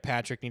Danica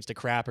Patrick needs to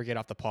crap or get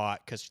off the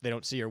pot because they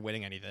don't see her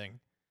winning anything.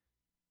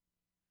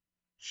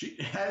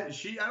 I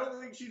don't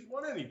think she's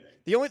won anything.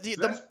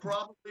 That's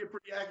probably a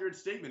pretty accurate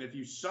statement. If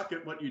you suck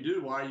at what you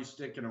do, why are you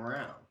sticking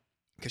around?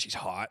 Because she's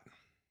hot.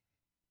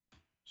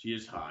 She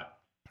is hot.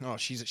 Oh,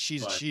 she's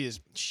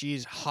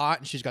hot,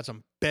 and she's got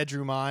some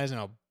bedroom eyes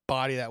and a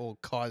body that will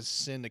cause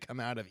sin to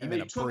come out of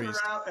even a priest.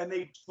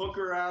 They took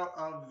her out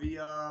of the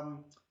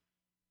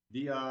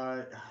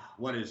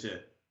what is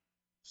it?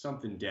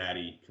 Something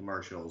Daddy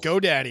commercials.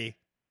 GoDaddy.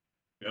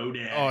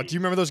 GoDaddy. Oh, do you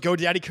remember those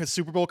GoDaddy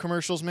Super Bowl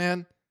commercials,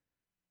 man?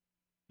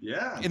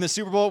 Yeah. In the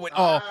Super Bowl?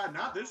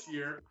 Not this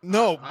year.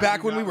 No,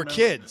 back when we were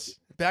kids. This.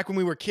 Back when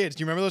we were kids.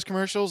 Do you remember those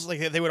commercials? Like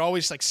they would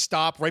always like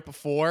stop right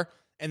before,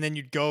 and then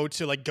you'd go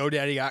to like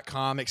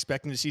GoDaddy.com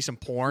expecting to see some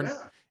porn,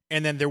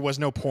 and then there was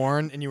no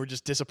porn, and you were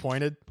just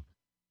disappointed.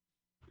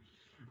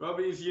 Well,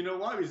 because you know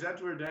why? Because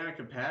that's where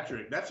Danica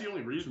Patrick. That's the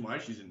only reason why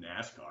she's in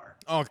NASCAR.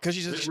 Oh, because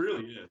it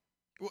really is.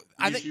 Well,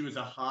 I think she was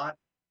a hot,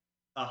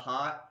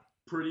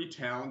 pretty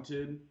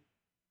talented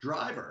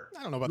driver.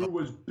 I don't know about who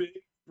was big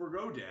for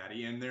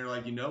GoDaddy, and they're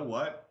like, you know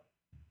what?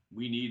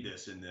 We need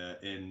this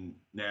in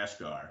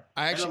NASCAR.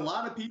 And a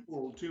lot of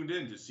people tuned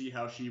in to see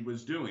how she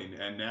was doing,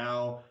 and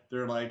now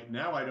they're like,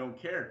 now I don't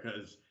care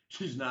because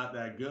she's not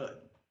that good.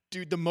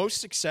 Dude, the most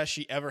success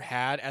she ever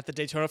had at the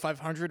Daytona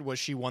 500 was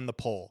she won the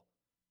pole,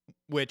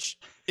 which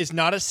is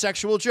not a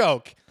sexual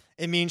joke.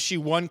 It means she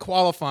won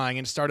qualifying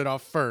and started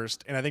off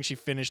first, and I think she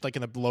finished like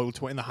in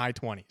the high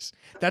 20s.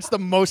 That's the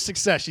most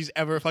success she's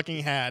ever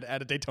fucking had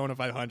at a Daytona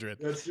 500.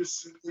 That's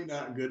just simply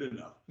not good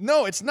enough.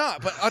 No, it's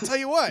not. But I'll tell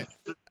you what.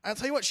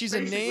 She's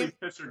a name.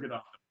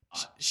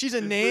 She's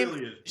a name.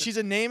 Really she's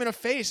a name and a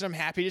face, and I'm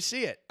happy to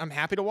see it. I'm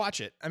happy to watch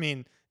it. I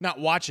mean,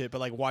 not watch it,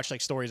 but like watch like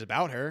stories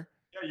about her.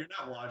 Yeah, you're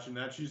not watching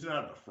that. She's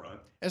not at the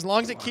front. As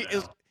long as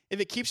if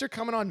it keeps her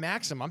coming on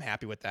Maxim, I'm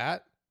happy with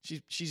that.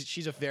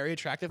 She's a very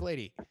attractive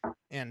lady.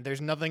 And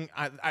there's nothing,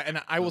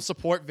 I will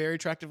support very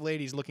attractive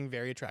ladies looking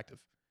very attractive.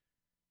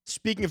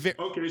 Speaking of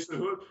okay,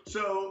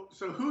 so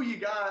who you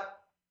got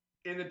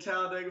in the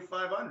Talladega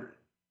 500,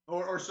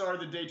 or sorry,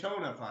 the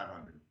Daytona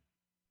 500?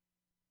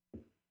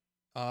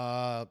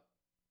 I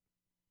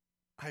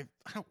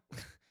don't.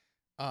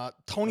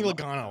 Tony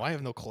Logano. I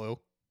have no clue.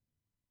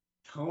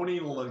 Tony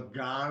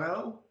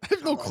Logano. I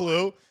have no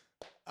clue.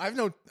 I have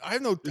no.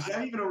 Is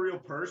that even a real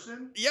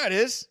person? Yeah, it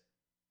is.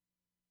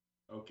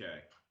 Okay.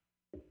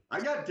 I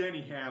got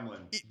Denny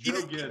Hamlin.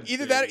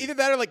 Either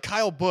that or like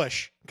Kyle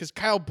Busch, because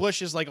Kyle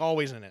Busch is like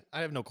always in it.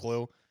 I have no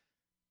clue.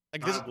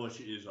 Like Kyle Busch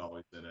is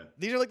always in it.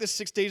 These are like the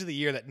 6 days of the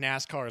year that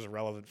NASCAR is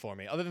irrelevant for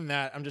me. Other than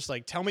that, I'm just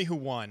like, tell me who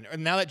won.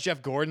 And now that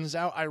Jeff Gordon's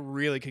out, I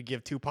really could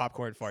give 2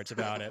 popcorn farts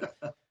about it.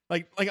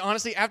 like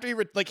honestly, after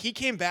he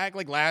came back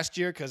like last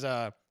year because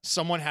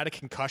someone had a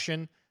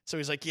concussion, so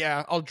he's like,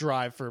 yeah, I'll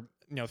drive for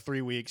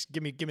 3 weeks.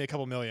 Give me a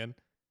couple million.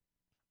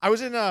 I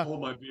was in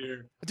hold my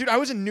beer. Dude, I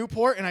was in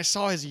Newport and I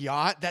saw his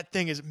yacht. That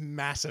thing is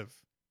massive.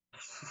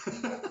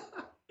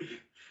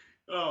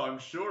 Oh, I'm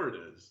sure it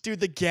is.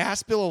 Dude, the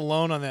gas bill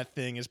alone on that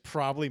thing is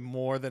probably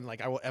more than like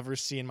I will ever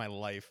see in my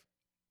life.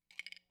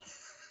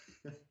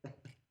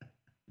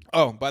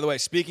 Oh, by the way,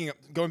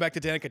 going back to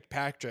Danica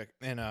Patrick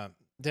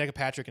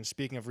and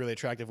speaking of really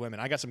attractive women,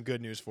 I got some good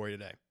news for you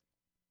today.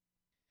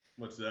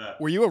 What's that?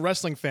 Were you a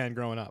wrestling fan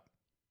growing up?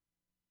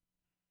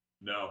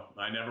 No,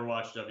 I never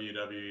watched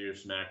WWE or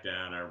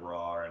SmackDown or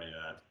Raw or any of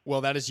that.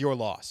 Well, that is your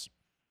loss.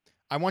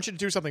 I want you to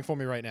do something for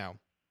me right now.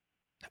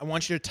 I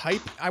want you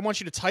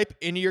to type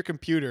into your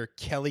computer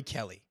Kelly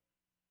Kelly.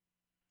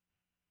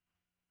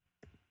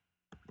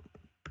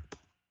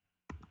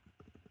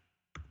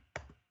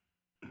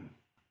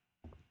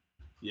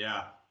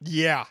 Yeah.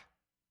 Yeah.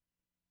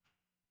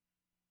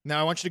 Now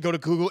I want you to go to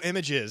Google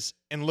Images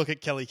and look at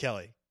Kelly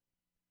Kelly.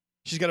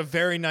 She's got a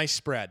very nice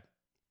spread,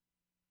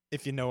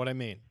 if you know what I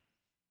mean.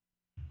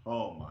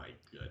 Oh my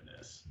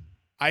goodness.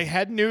 I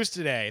had news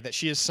today that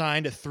she has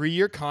signed a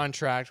 3-year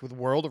contract with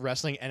World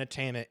Wrestling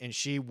Entertainment, and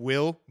she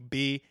will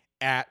be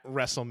at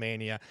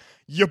WrestleMania.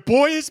 Your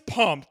boy is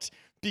pumped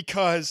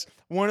because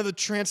one of the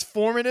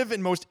transformative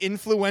and most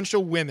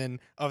influential women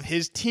of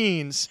his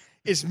teens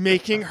is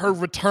making her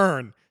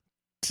return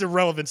to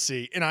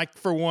relevancy, and I,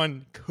 for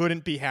one,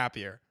 couldn't be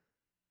happier.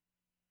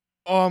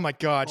 Oh my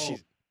God,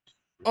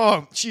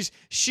 she's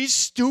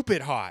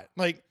stupid hot.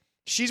 Like,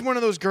 she's one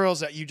of those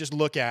girls that you just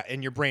look at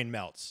and your brain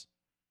melts.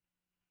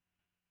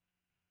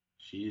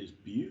 She is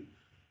beautiful.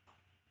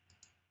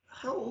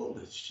 How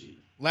old is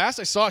she? Last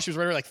I saw, she was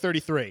right around like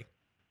 33.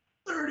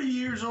 30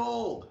 years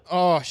old.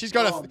 Oh, she's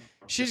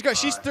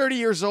 30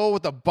 years old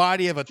with the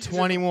body of a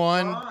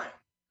 21.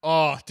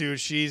 Oh, dude,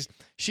 she's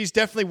she's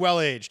definitely well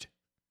aged.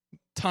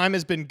 Time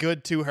has been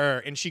good to her,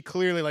 and she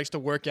clearly likes to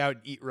work out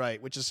and eat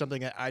right, which is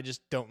something that I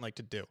just don't like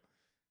to do.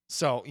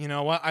 So, you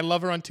know what? I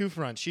love her on two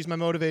fronts. She's my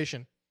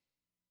motivation.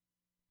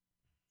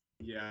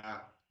 Yeah,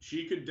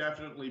 she could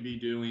definitely be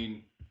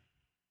doing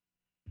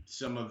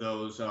some of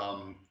those.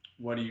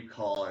 What do you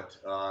call it?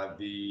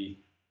 The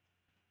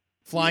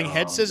Flying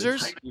head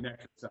scissors? The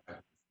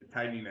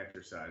tightening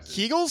exercises.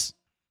 Kegels?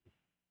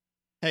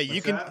 Hey, you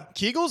What's can that?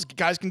 Kegels?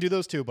 Guys can do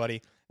those too,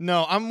 buddy.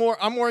 No, I'm more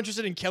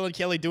interested in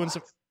Kelly doing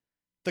some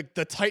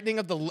the tightening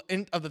of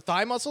the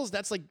thigh muscles.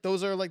 That's like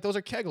those are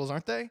Kegels,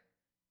 aren't they?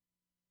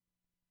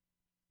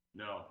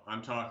 No,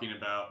 I'm talking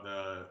about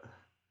the.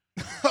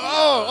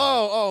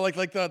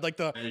 like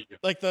the There you go.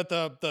 like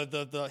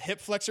the hip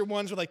flexor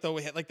ones, or like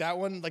that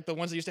one, like the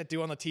ones they used to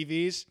do on the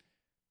TVs.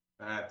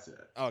 That's it.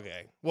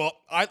 Okay, well,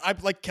 I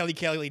like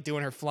Kelly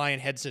doing her flying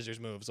head scissors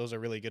moves. Those are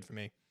really good for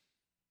me.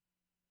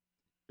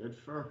 Good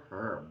for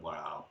her.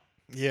 Wow.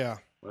 Yeah.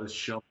 What does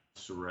Sheldon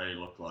Saray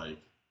look like?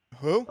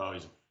 Who? Oh,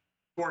 of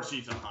course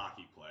he's a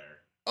hockey player.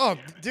 Oh,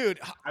 Damn it. dude.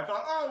 I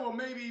thought, well,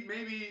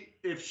 maybe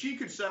if she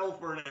could settle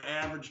for an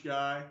average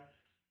guy,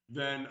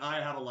 then I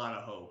have a lot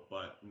of hope.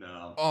 But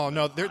no. Oh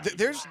no, hockey.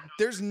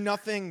 there's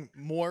nothing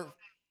more.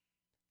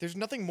 There's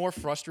nothing more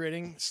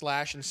frustrating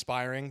 /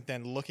 inspiring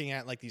than looking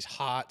at like these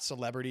hot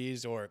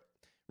celebrities or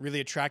really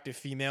attractive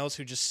females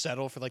who just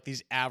settle for like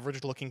these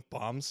average looking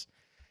bums.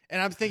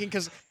 And I'm thinking,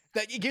 because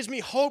that it gives me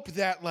hope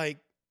that like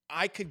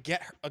I could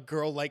get a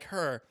girl like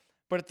her,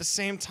 but at the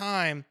same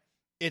time,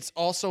 it's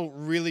also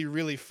really,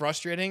 really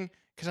frustrating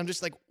because I'm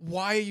just like,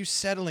 why are you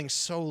settling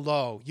so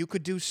low? You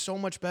could do so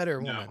much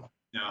better, woman.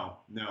 No.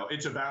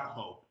 It's about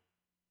hope.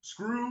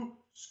 Screw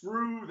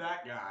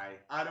that guy.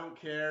 I don't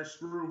care.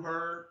 Screw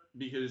her,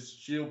 because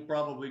she'll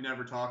probably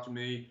never talk to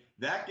me.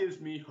 That gives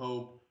me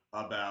hope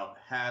about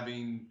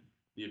having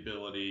the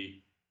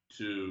ability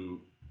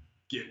to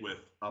get with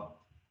a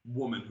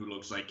woman who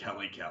looks like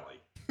Kelly.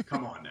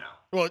 Come on now.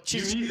 Well,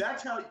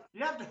 That's how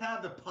you have to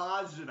have the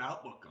positive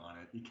outlook on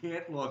it. You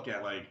can't look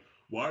at like,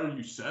 why are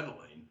you settling?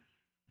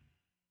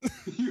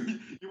 you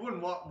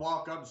wouldn't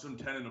walk up to some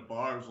tenant of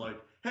bars like,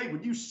 hey,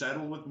 would you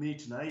settle with me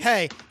tonight?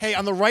 Hey,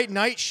 on the right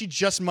night, she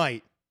just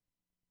might.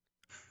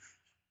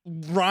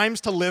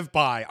 Rhymes to live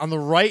by. On the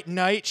right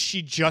night,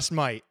 she just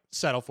might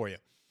settle for you.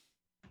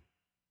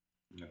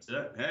 That's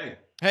it. Hey.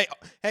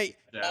 Hey,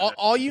 Yeah,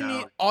 all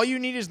you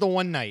need is the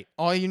one night.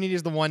 All you need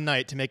is the one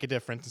night to make a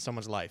difference in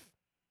someone's life.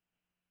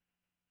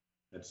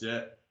 That's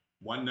it.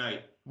 One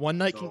night. One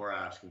night That's all we're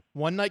asking.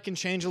 One night can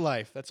change a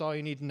life. That's all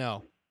you need to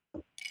know.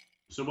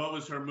 So what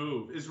was her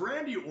move? Is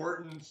Randy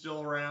Orton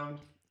still around?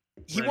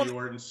 He Randy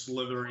Orton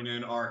slithering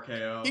in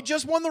RKO. He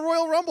just won the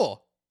Royal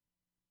Rumble.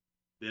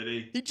 Did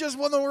he? He just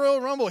won the Royal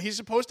Rumble. He's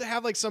supposed to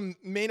have like some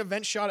main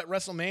event shot at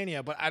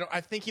WrestleMania, but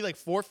I think he like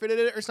forfeited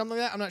it or something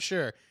like that. I'm not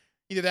sure.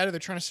 Either that or they're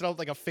trying to set up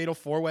like a fatal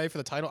 4-way for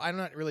the title. I'm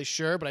not really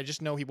sure, but I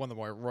just know he won the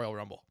Royal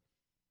Rumble.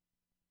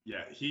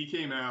 Yeah, he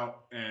came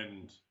out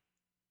and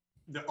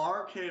the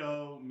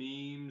RKO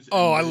memes.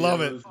 Oh, and I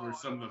love it. videos were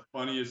some of the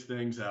funniest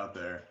things out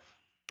there.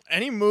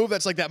 Any move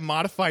that's like that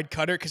modified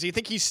cutter, because you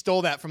think he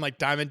stole that from like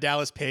Diamond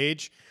Dallas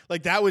Page.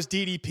 Like that was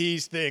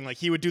DDP's thing. Like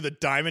he would do the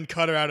diamond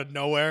cutter out of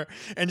nowhere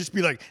and just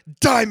be like,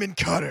 diamond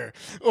cutter.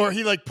 Or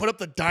he like put up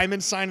the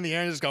diamond sign in the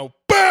air and just go,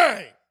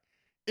 bang!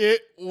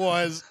 It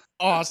was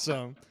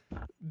awesome.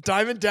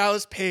 Diamond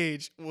Dallas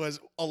Page was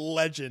a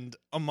legend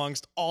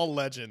amongst all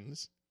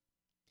legends.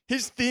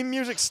 His theme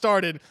music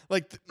started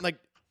like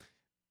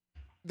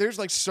there's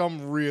like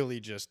some really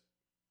just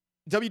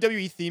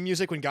WWE theme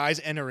music when guys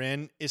enter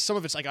in is some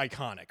of it's like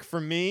iconic. For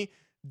me,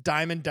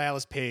 Diamond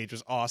Dallas Page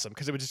was awesome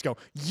because it would just go,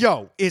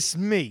 yo, it's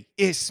me,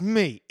 it's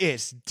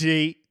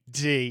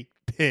DDP.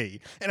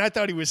 And I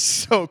thought he was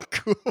so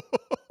cool.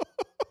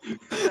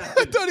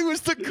 I thought he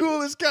was the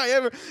coolest guy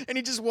ever. And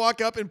he'd just walk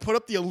up and put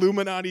up the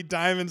Illuminati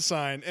diamond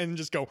sign and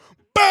just go,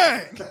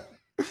 bang!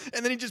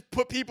 And then he just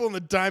put people in the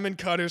diamond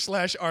cutter /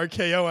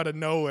 RKO out of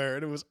nowhere.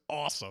 And it was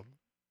awesome.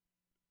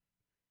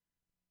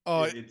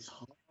 Oh, It's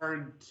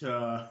hard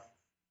to...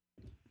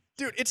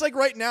 Dude, it's like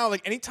right now,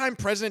 like anytime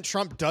President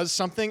Trump does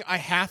something, I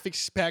half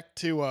expect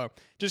to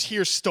just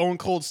hear Stone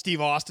Cold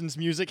Steve Austin's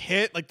music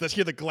hit, like let's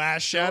hear the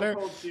glass shatter.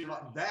 Stone Cold Steve,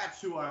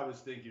 that's who I was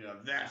thinking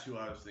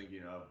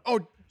of. Oh,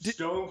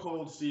 Stone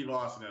Cold Steve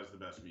Austin has the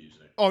best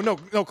music. oh no,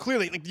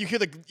 clearly, like you hear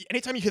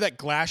anytime you hear that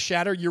glass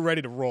shatter, you're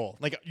ready to roll,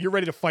 like you're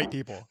ready to fight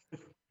people.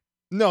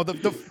 No,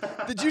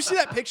 did you see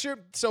that picture?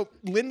 So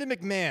Linda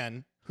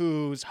McMahon,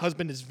 whose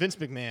husband is Vince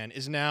McMahon,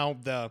 is now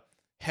the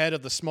head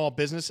of the Small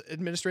Business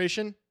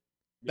Administration.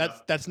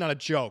 That's not a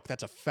joke.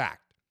 That's a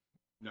fact.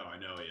 No, I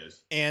know he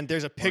is. And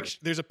there's a picture.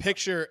 There's a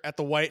picture at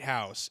the White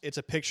House. It's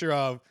a picture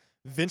of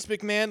Vince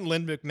McMahon,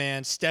 Linda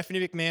McMahon,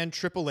 Stephanie McMahon,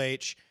 Triple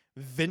H,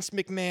 Vince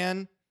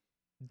McMahon,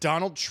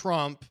 Donald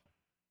Trump,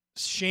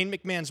 Shane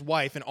McMahon's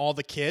wife, and all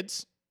the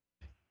kids.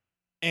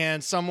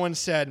 And someone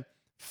said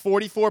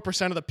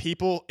 44% of the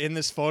people in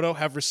this photo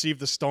have received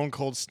the Stone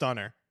Cold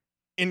Stunner,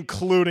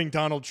 including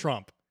Donald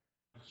Trump,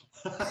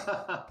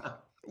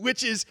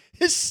 which is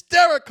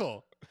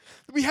hysterical.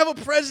 We have a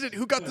president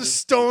who got the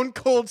Stone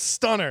Cold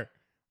Stunner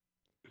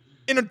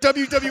in a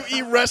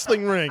WWE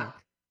wrestling ring.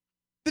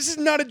 This is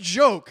not a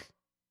joke.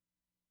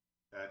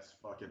 That's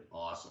fucking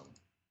awesome.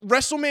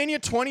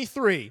 WrestleMania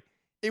 23.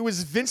 It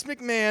was Vince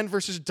McMahon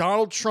versus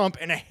Donald Trump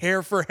in a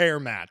hair-for-hair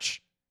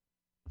match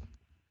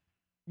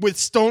with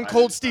Stone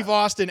Cold Steve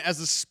Austin as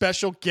a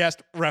special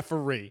guest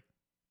referee.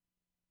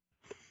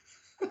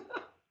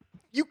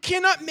 You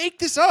cannot make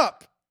this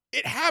up.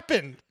 It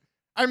happened.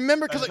 I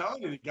remember because I'm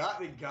telling you,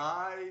 the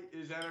guy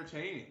is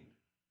entertaining.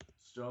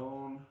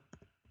 Stone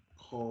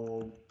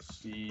Cold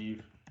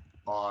Steve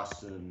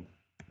Austin.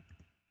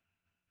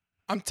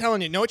 I'm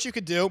telling you, know what you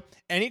could do?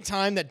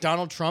 Anytime that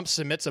Donald Trump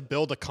submits a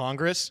bill to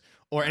Congress,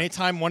 or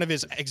anytime one of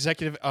his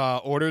executive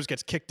orders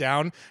gets kicked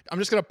down, I'm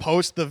just gonna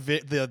post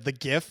the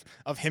GIF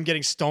of him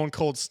getting Stone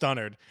Cold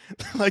Stunnered.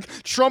 Like,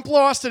 Trump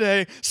lost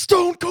today,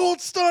 Stone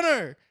Cold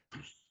Stunner.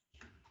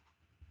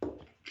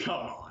 Come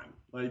on,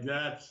 like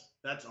that's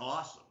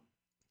awesome.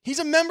 He's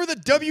a member of the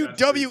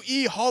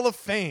WWE Hall of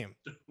Fame.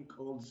 Stone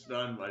Cold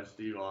Stunned by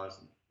Steve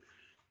Austin.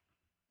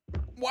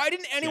 Why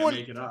didn't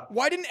Make it up.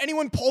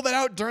 anyone pull that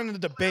out during the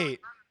debate?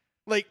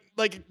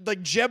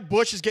 Like Jeb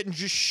Bush is getting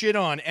just shit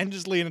on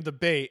endlessly in a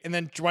debate, and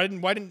then why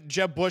didn't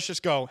Jeb Bush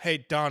just go, "Hey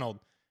Donald,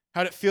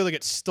 how'd it feel to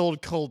get Stone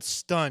Cold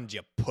Stunned,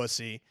 you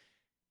pussy?"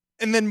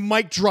 And then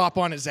mic drop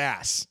on his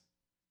ass.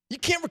 You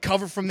can't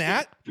recover from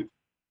that.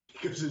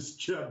 Because it's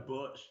Jeb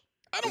Bush.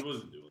 He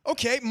wasn't doing it.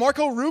 Okay,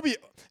 Marco Rubio,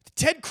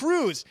 Ted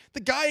Cruz. The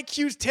guy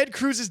accused Ted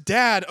Cruz's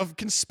dad of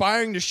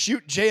conspiring to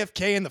shoot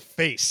JFK in the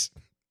face.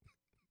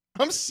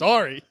 I'm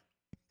sorry.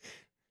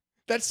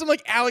 That's some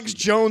like Alex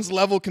Jones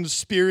level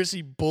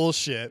conspiracy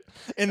bullshit.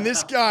 And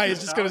this guy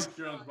is just Alex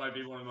Jones might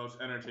be one of the most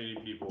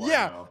entertaining people I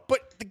Yeah, know.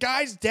 but the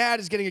guy's dad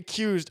is getting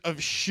accused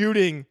of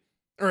shooting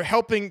or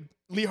helping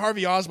Lee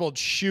Harvey Oswald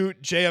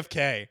shoot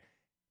JFK.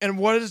 And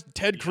what does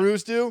Ted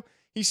Cruz do?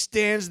 He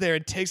stands there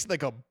and takes it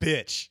like a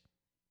bitch.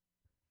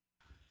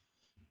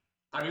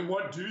 I mean,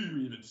 what do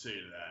you even say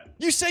to that?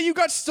 You say you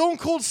got Stone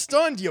Cold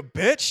Stunned, you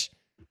bitch.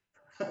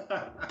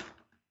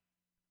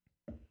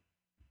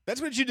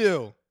 That's what you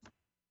do.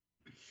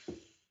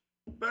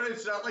 But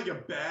it's not like a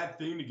bad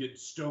thing to get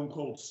Stone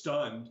Cold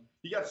Stunned.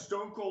 You got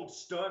Stone Cold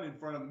Stunned in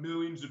front of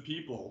millions of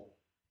people,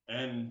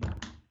 and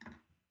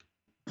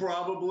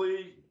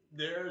probably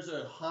there's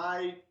a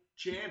high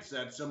chance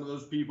that some of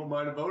those people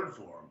might have voted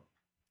for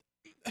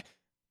him.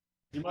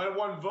 He might have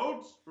won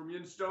votes for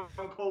being Stone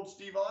Cold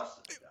Steve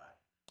Austin guy.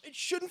 It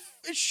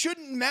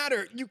shouldn't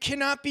matter. You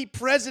cannot be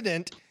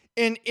president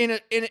in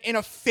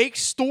a fake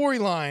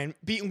storyline,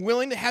 being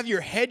willing to have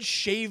your head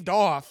shaved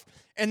off,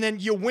 and then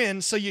you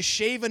win, so you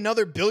shave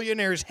another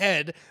billionaire's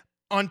head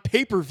on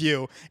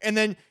pay-per-view, and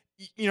then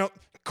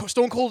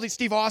Stone Cold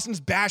Steve Austin's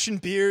bashing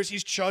beers,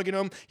 he's chugging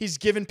them, he's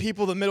giving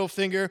people the middle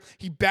finger,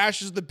 he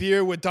bashes the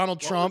beer with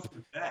Donald Trump.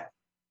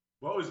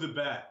 What was the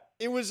bet?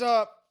 It was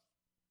a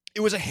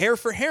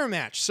hair-for-hair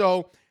match.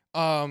 So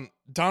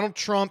Donald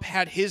Trump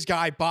had his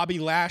guy Bobby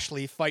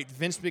Lashley fight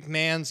Vince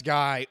McMahon's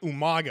guy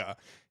Umaga,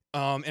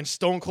 and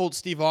Stone Cold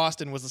Steve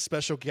Austin was the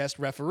special guest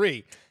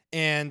referee.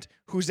 And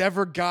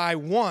whoever guy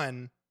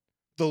won,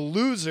 the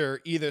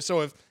loser either.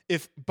 So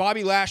if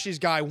Bobby Lashley's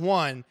guy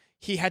won,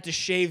 he had to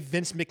shave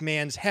Vince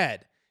McMahon's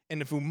head.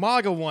 And if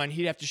Umaga won,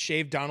 he'd have to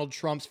shave Donald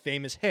Trump's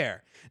famous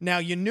hair. Now,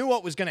 you knew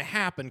what was going to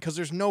happen because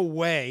there's no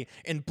way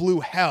in blue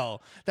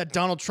hell that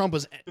Donald Trump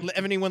was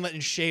anyone letting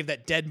shave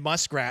that dead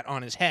muskrat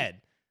on his head.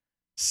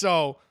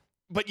 So,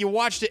 but you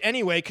watched it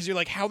anyway because you're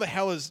like, how the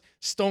hell is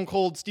Stone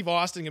Cold Steve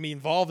Austin going to be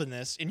involved in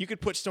this? And you could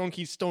put Stone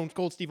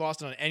Cold Steve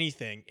Austin on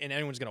anything and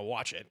anyone's going to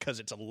watch it because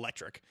it's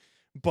electric.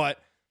 But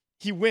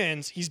he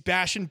wins. He's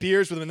bashing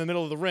beers with him in the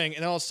middle of the ring.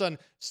 And all of a sudden,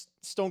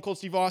 Stone Cold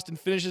Steve Austin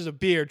finishes a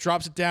beer,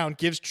 drops it down,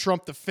 gives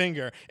Trump the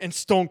finger, and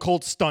Stone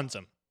Cold stuns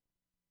him.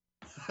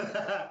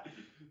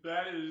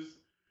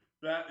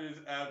 That is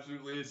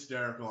absolutely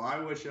hysterical. I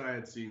wish I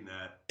had seen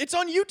that. It's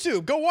on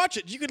YouTube. Go watch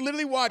it. You could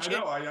literally watch it. I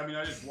know. I mean,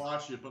 I just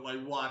watched it, but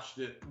watched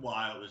it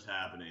while it was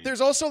happening. There's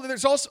also.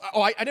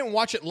 Oh, I didn't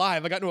watch it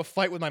live. I got into a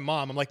fight with my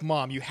mom. I'm like,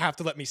 Mom, you have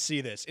to let me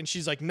see this. And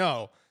she's like,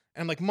 no.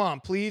 And I'm like,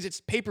 Mom, please,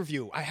 it's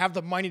pay-per-view. I have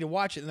the money to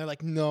watch it. And they're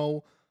like,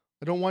 no,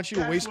 I don't want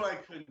you to waste. That's what I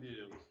couldn't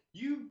do.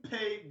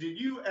 Did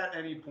you at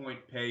any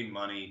point pay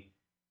money,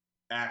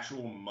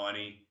 actual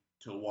money,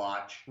 to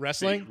watch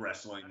wrestling? Fake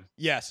wrestling?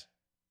 Yes.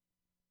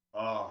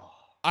 Oh.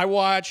 I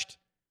watched.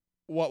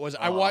 What was it?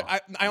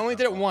 I only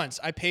did it once.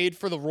 I paid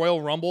for the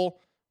Royal Rumble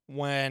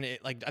when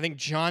I think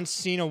John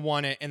Cena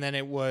won it, and then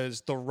it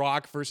was The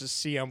Rock versus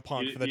CM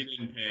Punk. You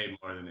didn't pay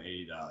more than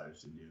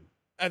 $80, did you?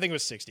 I think it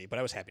was 60, but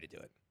I was happy to do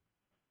it.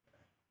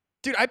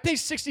 Dude, I pay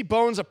 60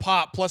 bones a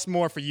pop plus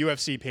more for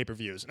UFC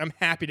pay-per-views, and I'm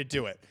happy to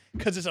do it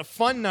because it's a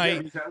fun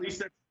night. Yeah, at least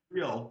that's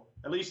real.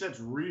 At least that's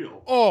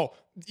real. Oh,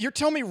 you're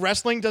telling me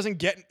wrestling doesn't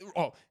get...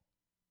 Oh,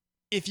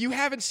 if you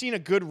haven't seen a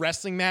good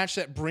wrestling match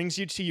that brings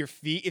you to your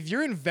feet, if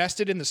you're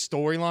invested in the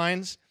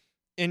storylines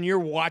and you're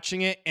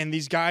watching it and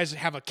these guys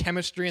have a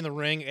chemistry in the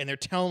ring and they're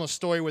telling a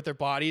story with their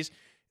bodies,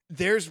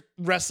 there's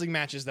wrestling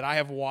matches that I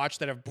have watched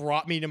that have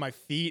brought me to my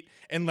feet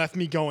and left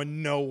me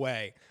going, no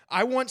way.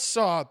 I once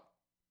saw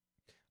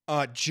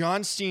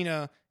John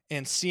Cena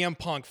and CM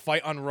Punk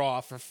fight on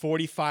Raw for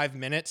 45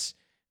 minutes.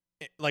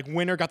 Like,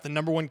 winner got the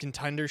number one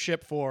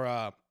contendership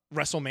for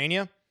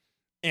WrestleMania.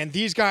 And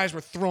these guys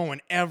were throwing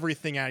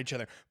everything at each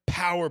other.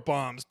 Power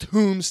bombs,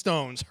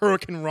 tombstones,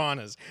 hurricane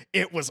ranas.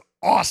 It was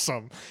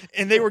awesome.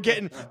 And they were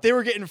hitting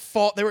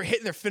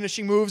their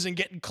finishing moves and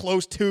getting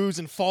close twos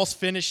and false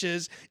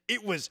finishes.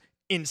 It was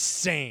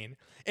insane.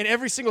 And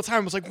every single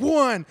time it was like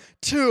 1,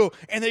 2,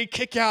 and they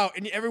kick out,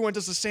 and everyone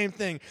does the same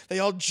thing. They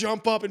all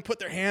jump up and put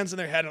their hands in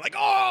their head and like,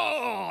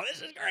 oh,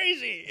 this is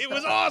crazy. It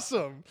was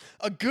awesome.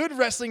 A good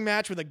wrestling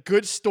match with a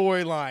good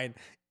storyline,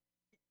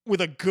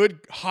 with a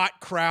good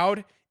hot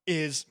crowd,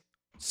 is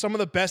some of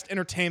the best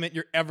entertainment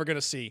you're ever going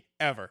to see,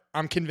 ever.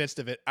 I'm convinced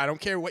of it. I don't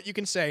care what you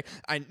can say.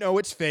 I know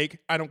it's fake.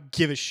 I don't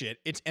give a shit.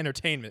 It's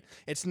entertainment.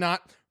 It's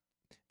not,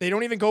 they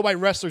don't even go by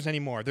wrestlers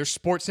anymore. They're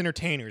sports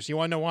entertainers. You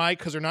want to know why?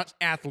 Because they're not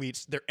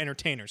athletes. They're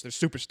entertainers. They're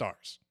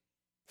superstars.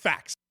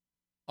 Facts.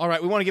 All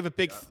right, we want to give a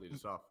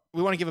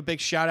big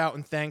shout out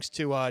and thanks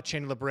to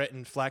Chandler LeBrit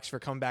and Flex for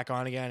coming back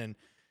on again and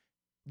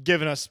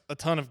giving us a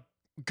ton of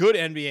good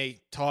NBA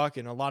talk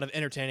and a lot of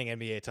entertaining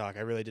NBA talk. I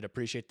really did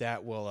appreciate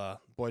that.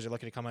 Well, boys are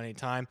looking to come on any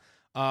time.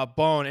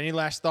 Bone, any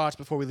last thoughts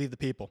before we leave the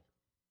people?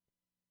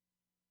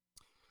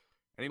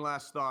 Any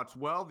last thoughts?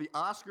 Well, the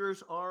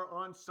Oscars are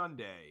on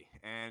Sunday,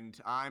 and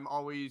I'm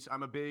as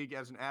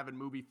an avid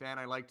movie fan,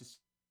 I like to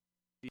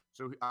see,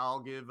 so I'll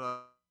give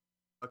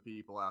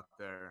people out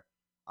there.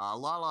 La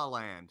La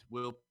Land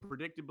will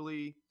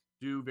predictably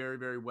do very,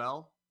 very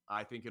well.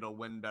 I think it'll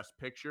win Best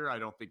Picture. I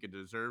don't think it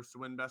deserves to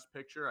win Best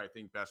Picture. I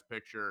think Best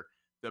Picture,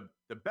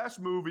 the best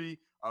movie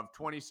of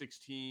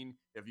 2016,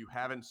 if you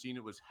haven't seen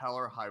it, was Hell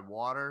or High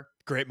Water.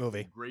 Great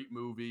movie. Great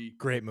movie.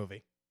 Great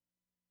movie.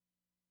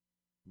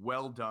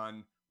 Well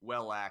done.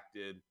 Well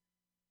acted.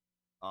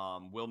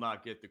 Will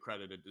not get the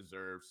credit it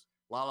deserves.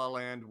 La La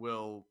Land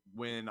will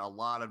win a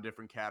lot of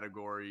different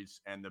categories,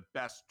 and the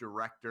Best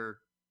Director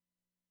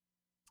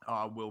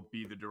will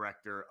be the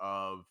director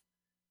of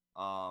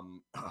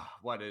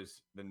what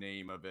is the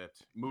name of it?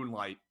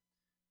 Moonlight.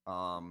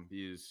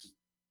 He's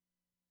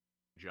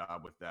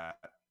job with that.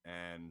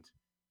 And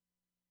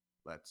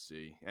let's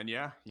see. And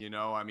yeah,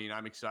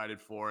 I'm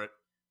excited for it.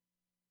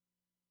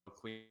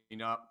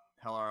 Clean up.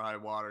 Hell or High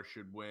Water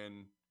should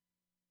win.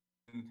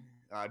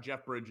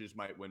 Jeff Bridges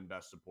might win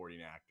Best Supporting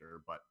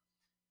Actor,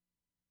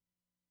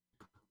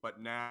 but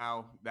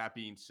now, that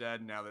being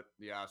said, now that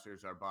the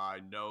Oscars are by,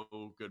 no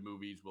good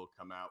movies will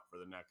come out for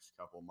the next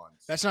couple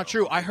months. That's not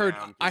true. I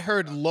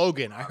heard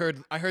Logan. I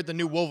heard the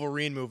new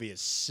Wolverine movie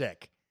is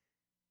sick.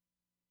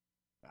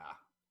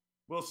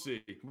 We'll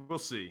see. We'll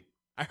see.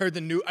 I heard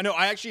the new. I know.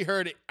 I actually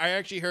heard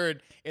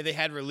if they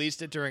had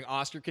released it during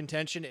Oscar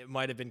contention, it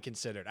might have been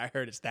considered. I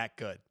heard it's that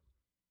good.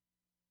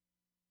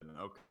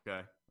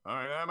 Okay. All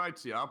right. I might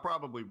see it. I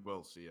probably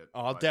will see it.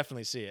 Oh, I'll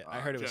definitely see it. I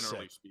heard it was sick.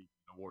 Generally speaking,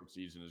 award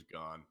season is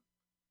gone.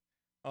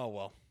 Oh,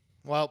 well.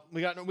 Well,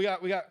 we got.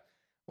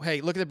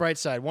 Hey, look at the bright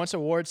side. Once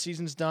award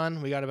season's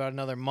done, we got about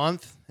another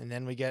month, and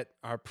then we get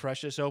our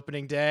precious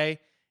opening day,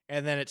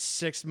 and then it's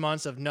 6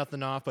 months of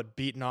nothing off but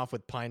beating off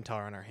with pine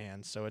tar on our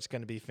hands. So it's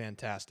going to be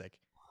fantastic.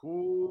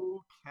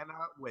 Who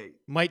cannot wait?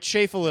 Might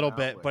chafe a little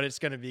bit, but it's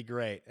going to be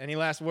great. Any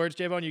last words,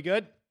 J-Bone? You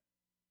good?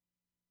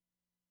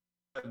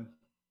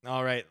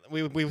 All right.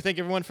 We thank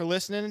everyone for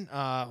listening.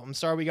 I'm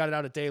sorry we got it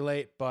out a day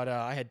late, but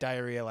I had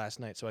diarrhea last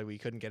night, so we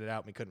couldn't get it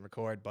out and we couldn't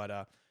record.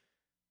 But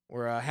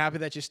we're happy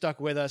that you stuck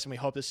with us, and we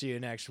hope to see you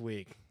next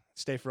week.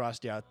 Stay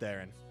frosty out there,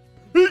 and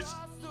peace!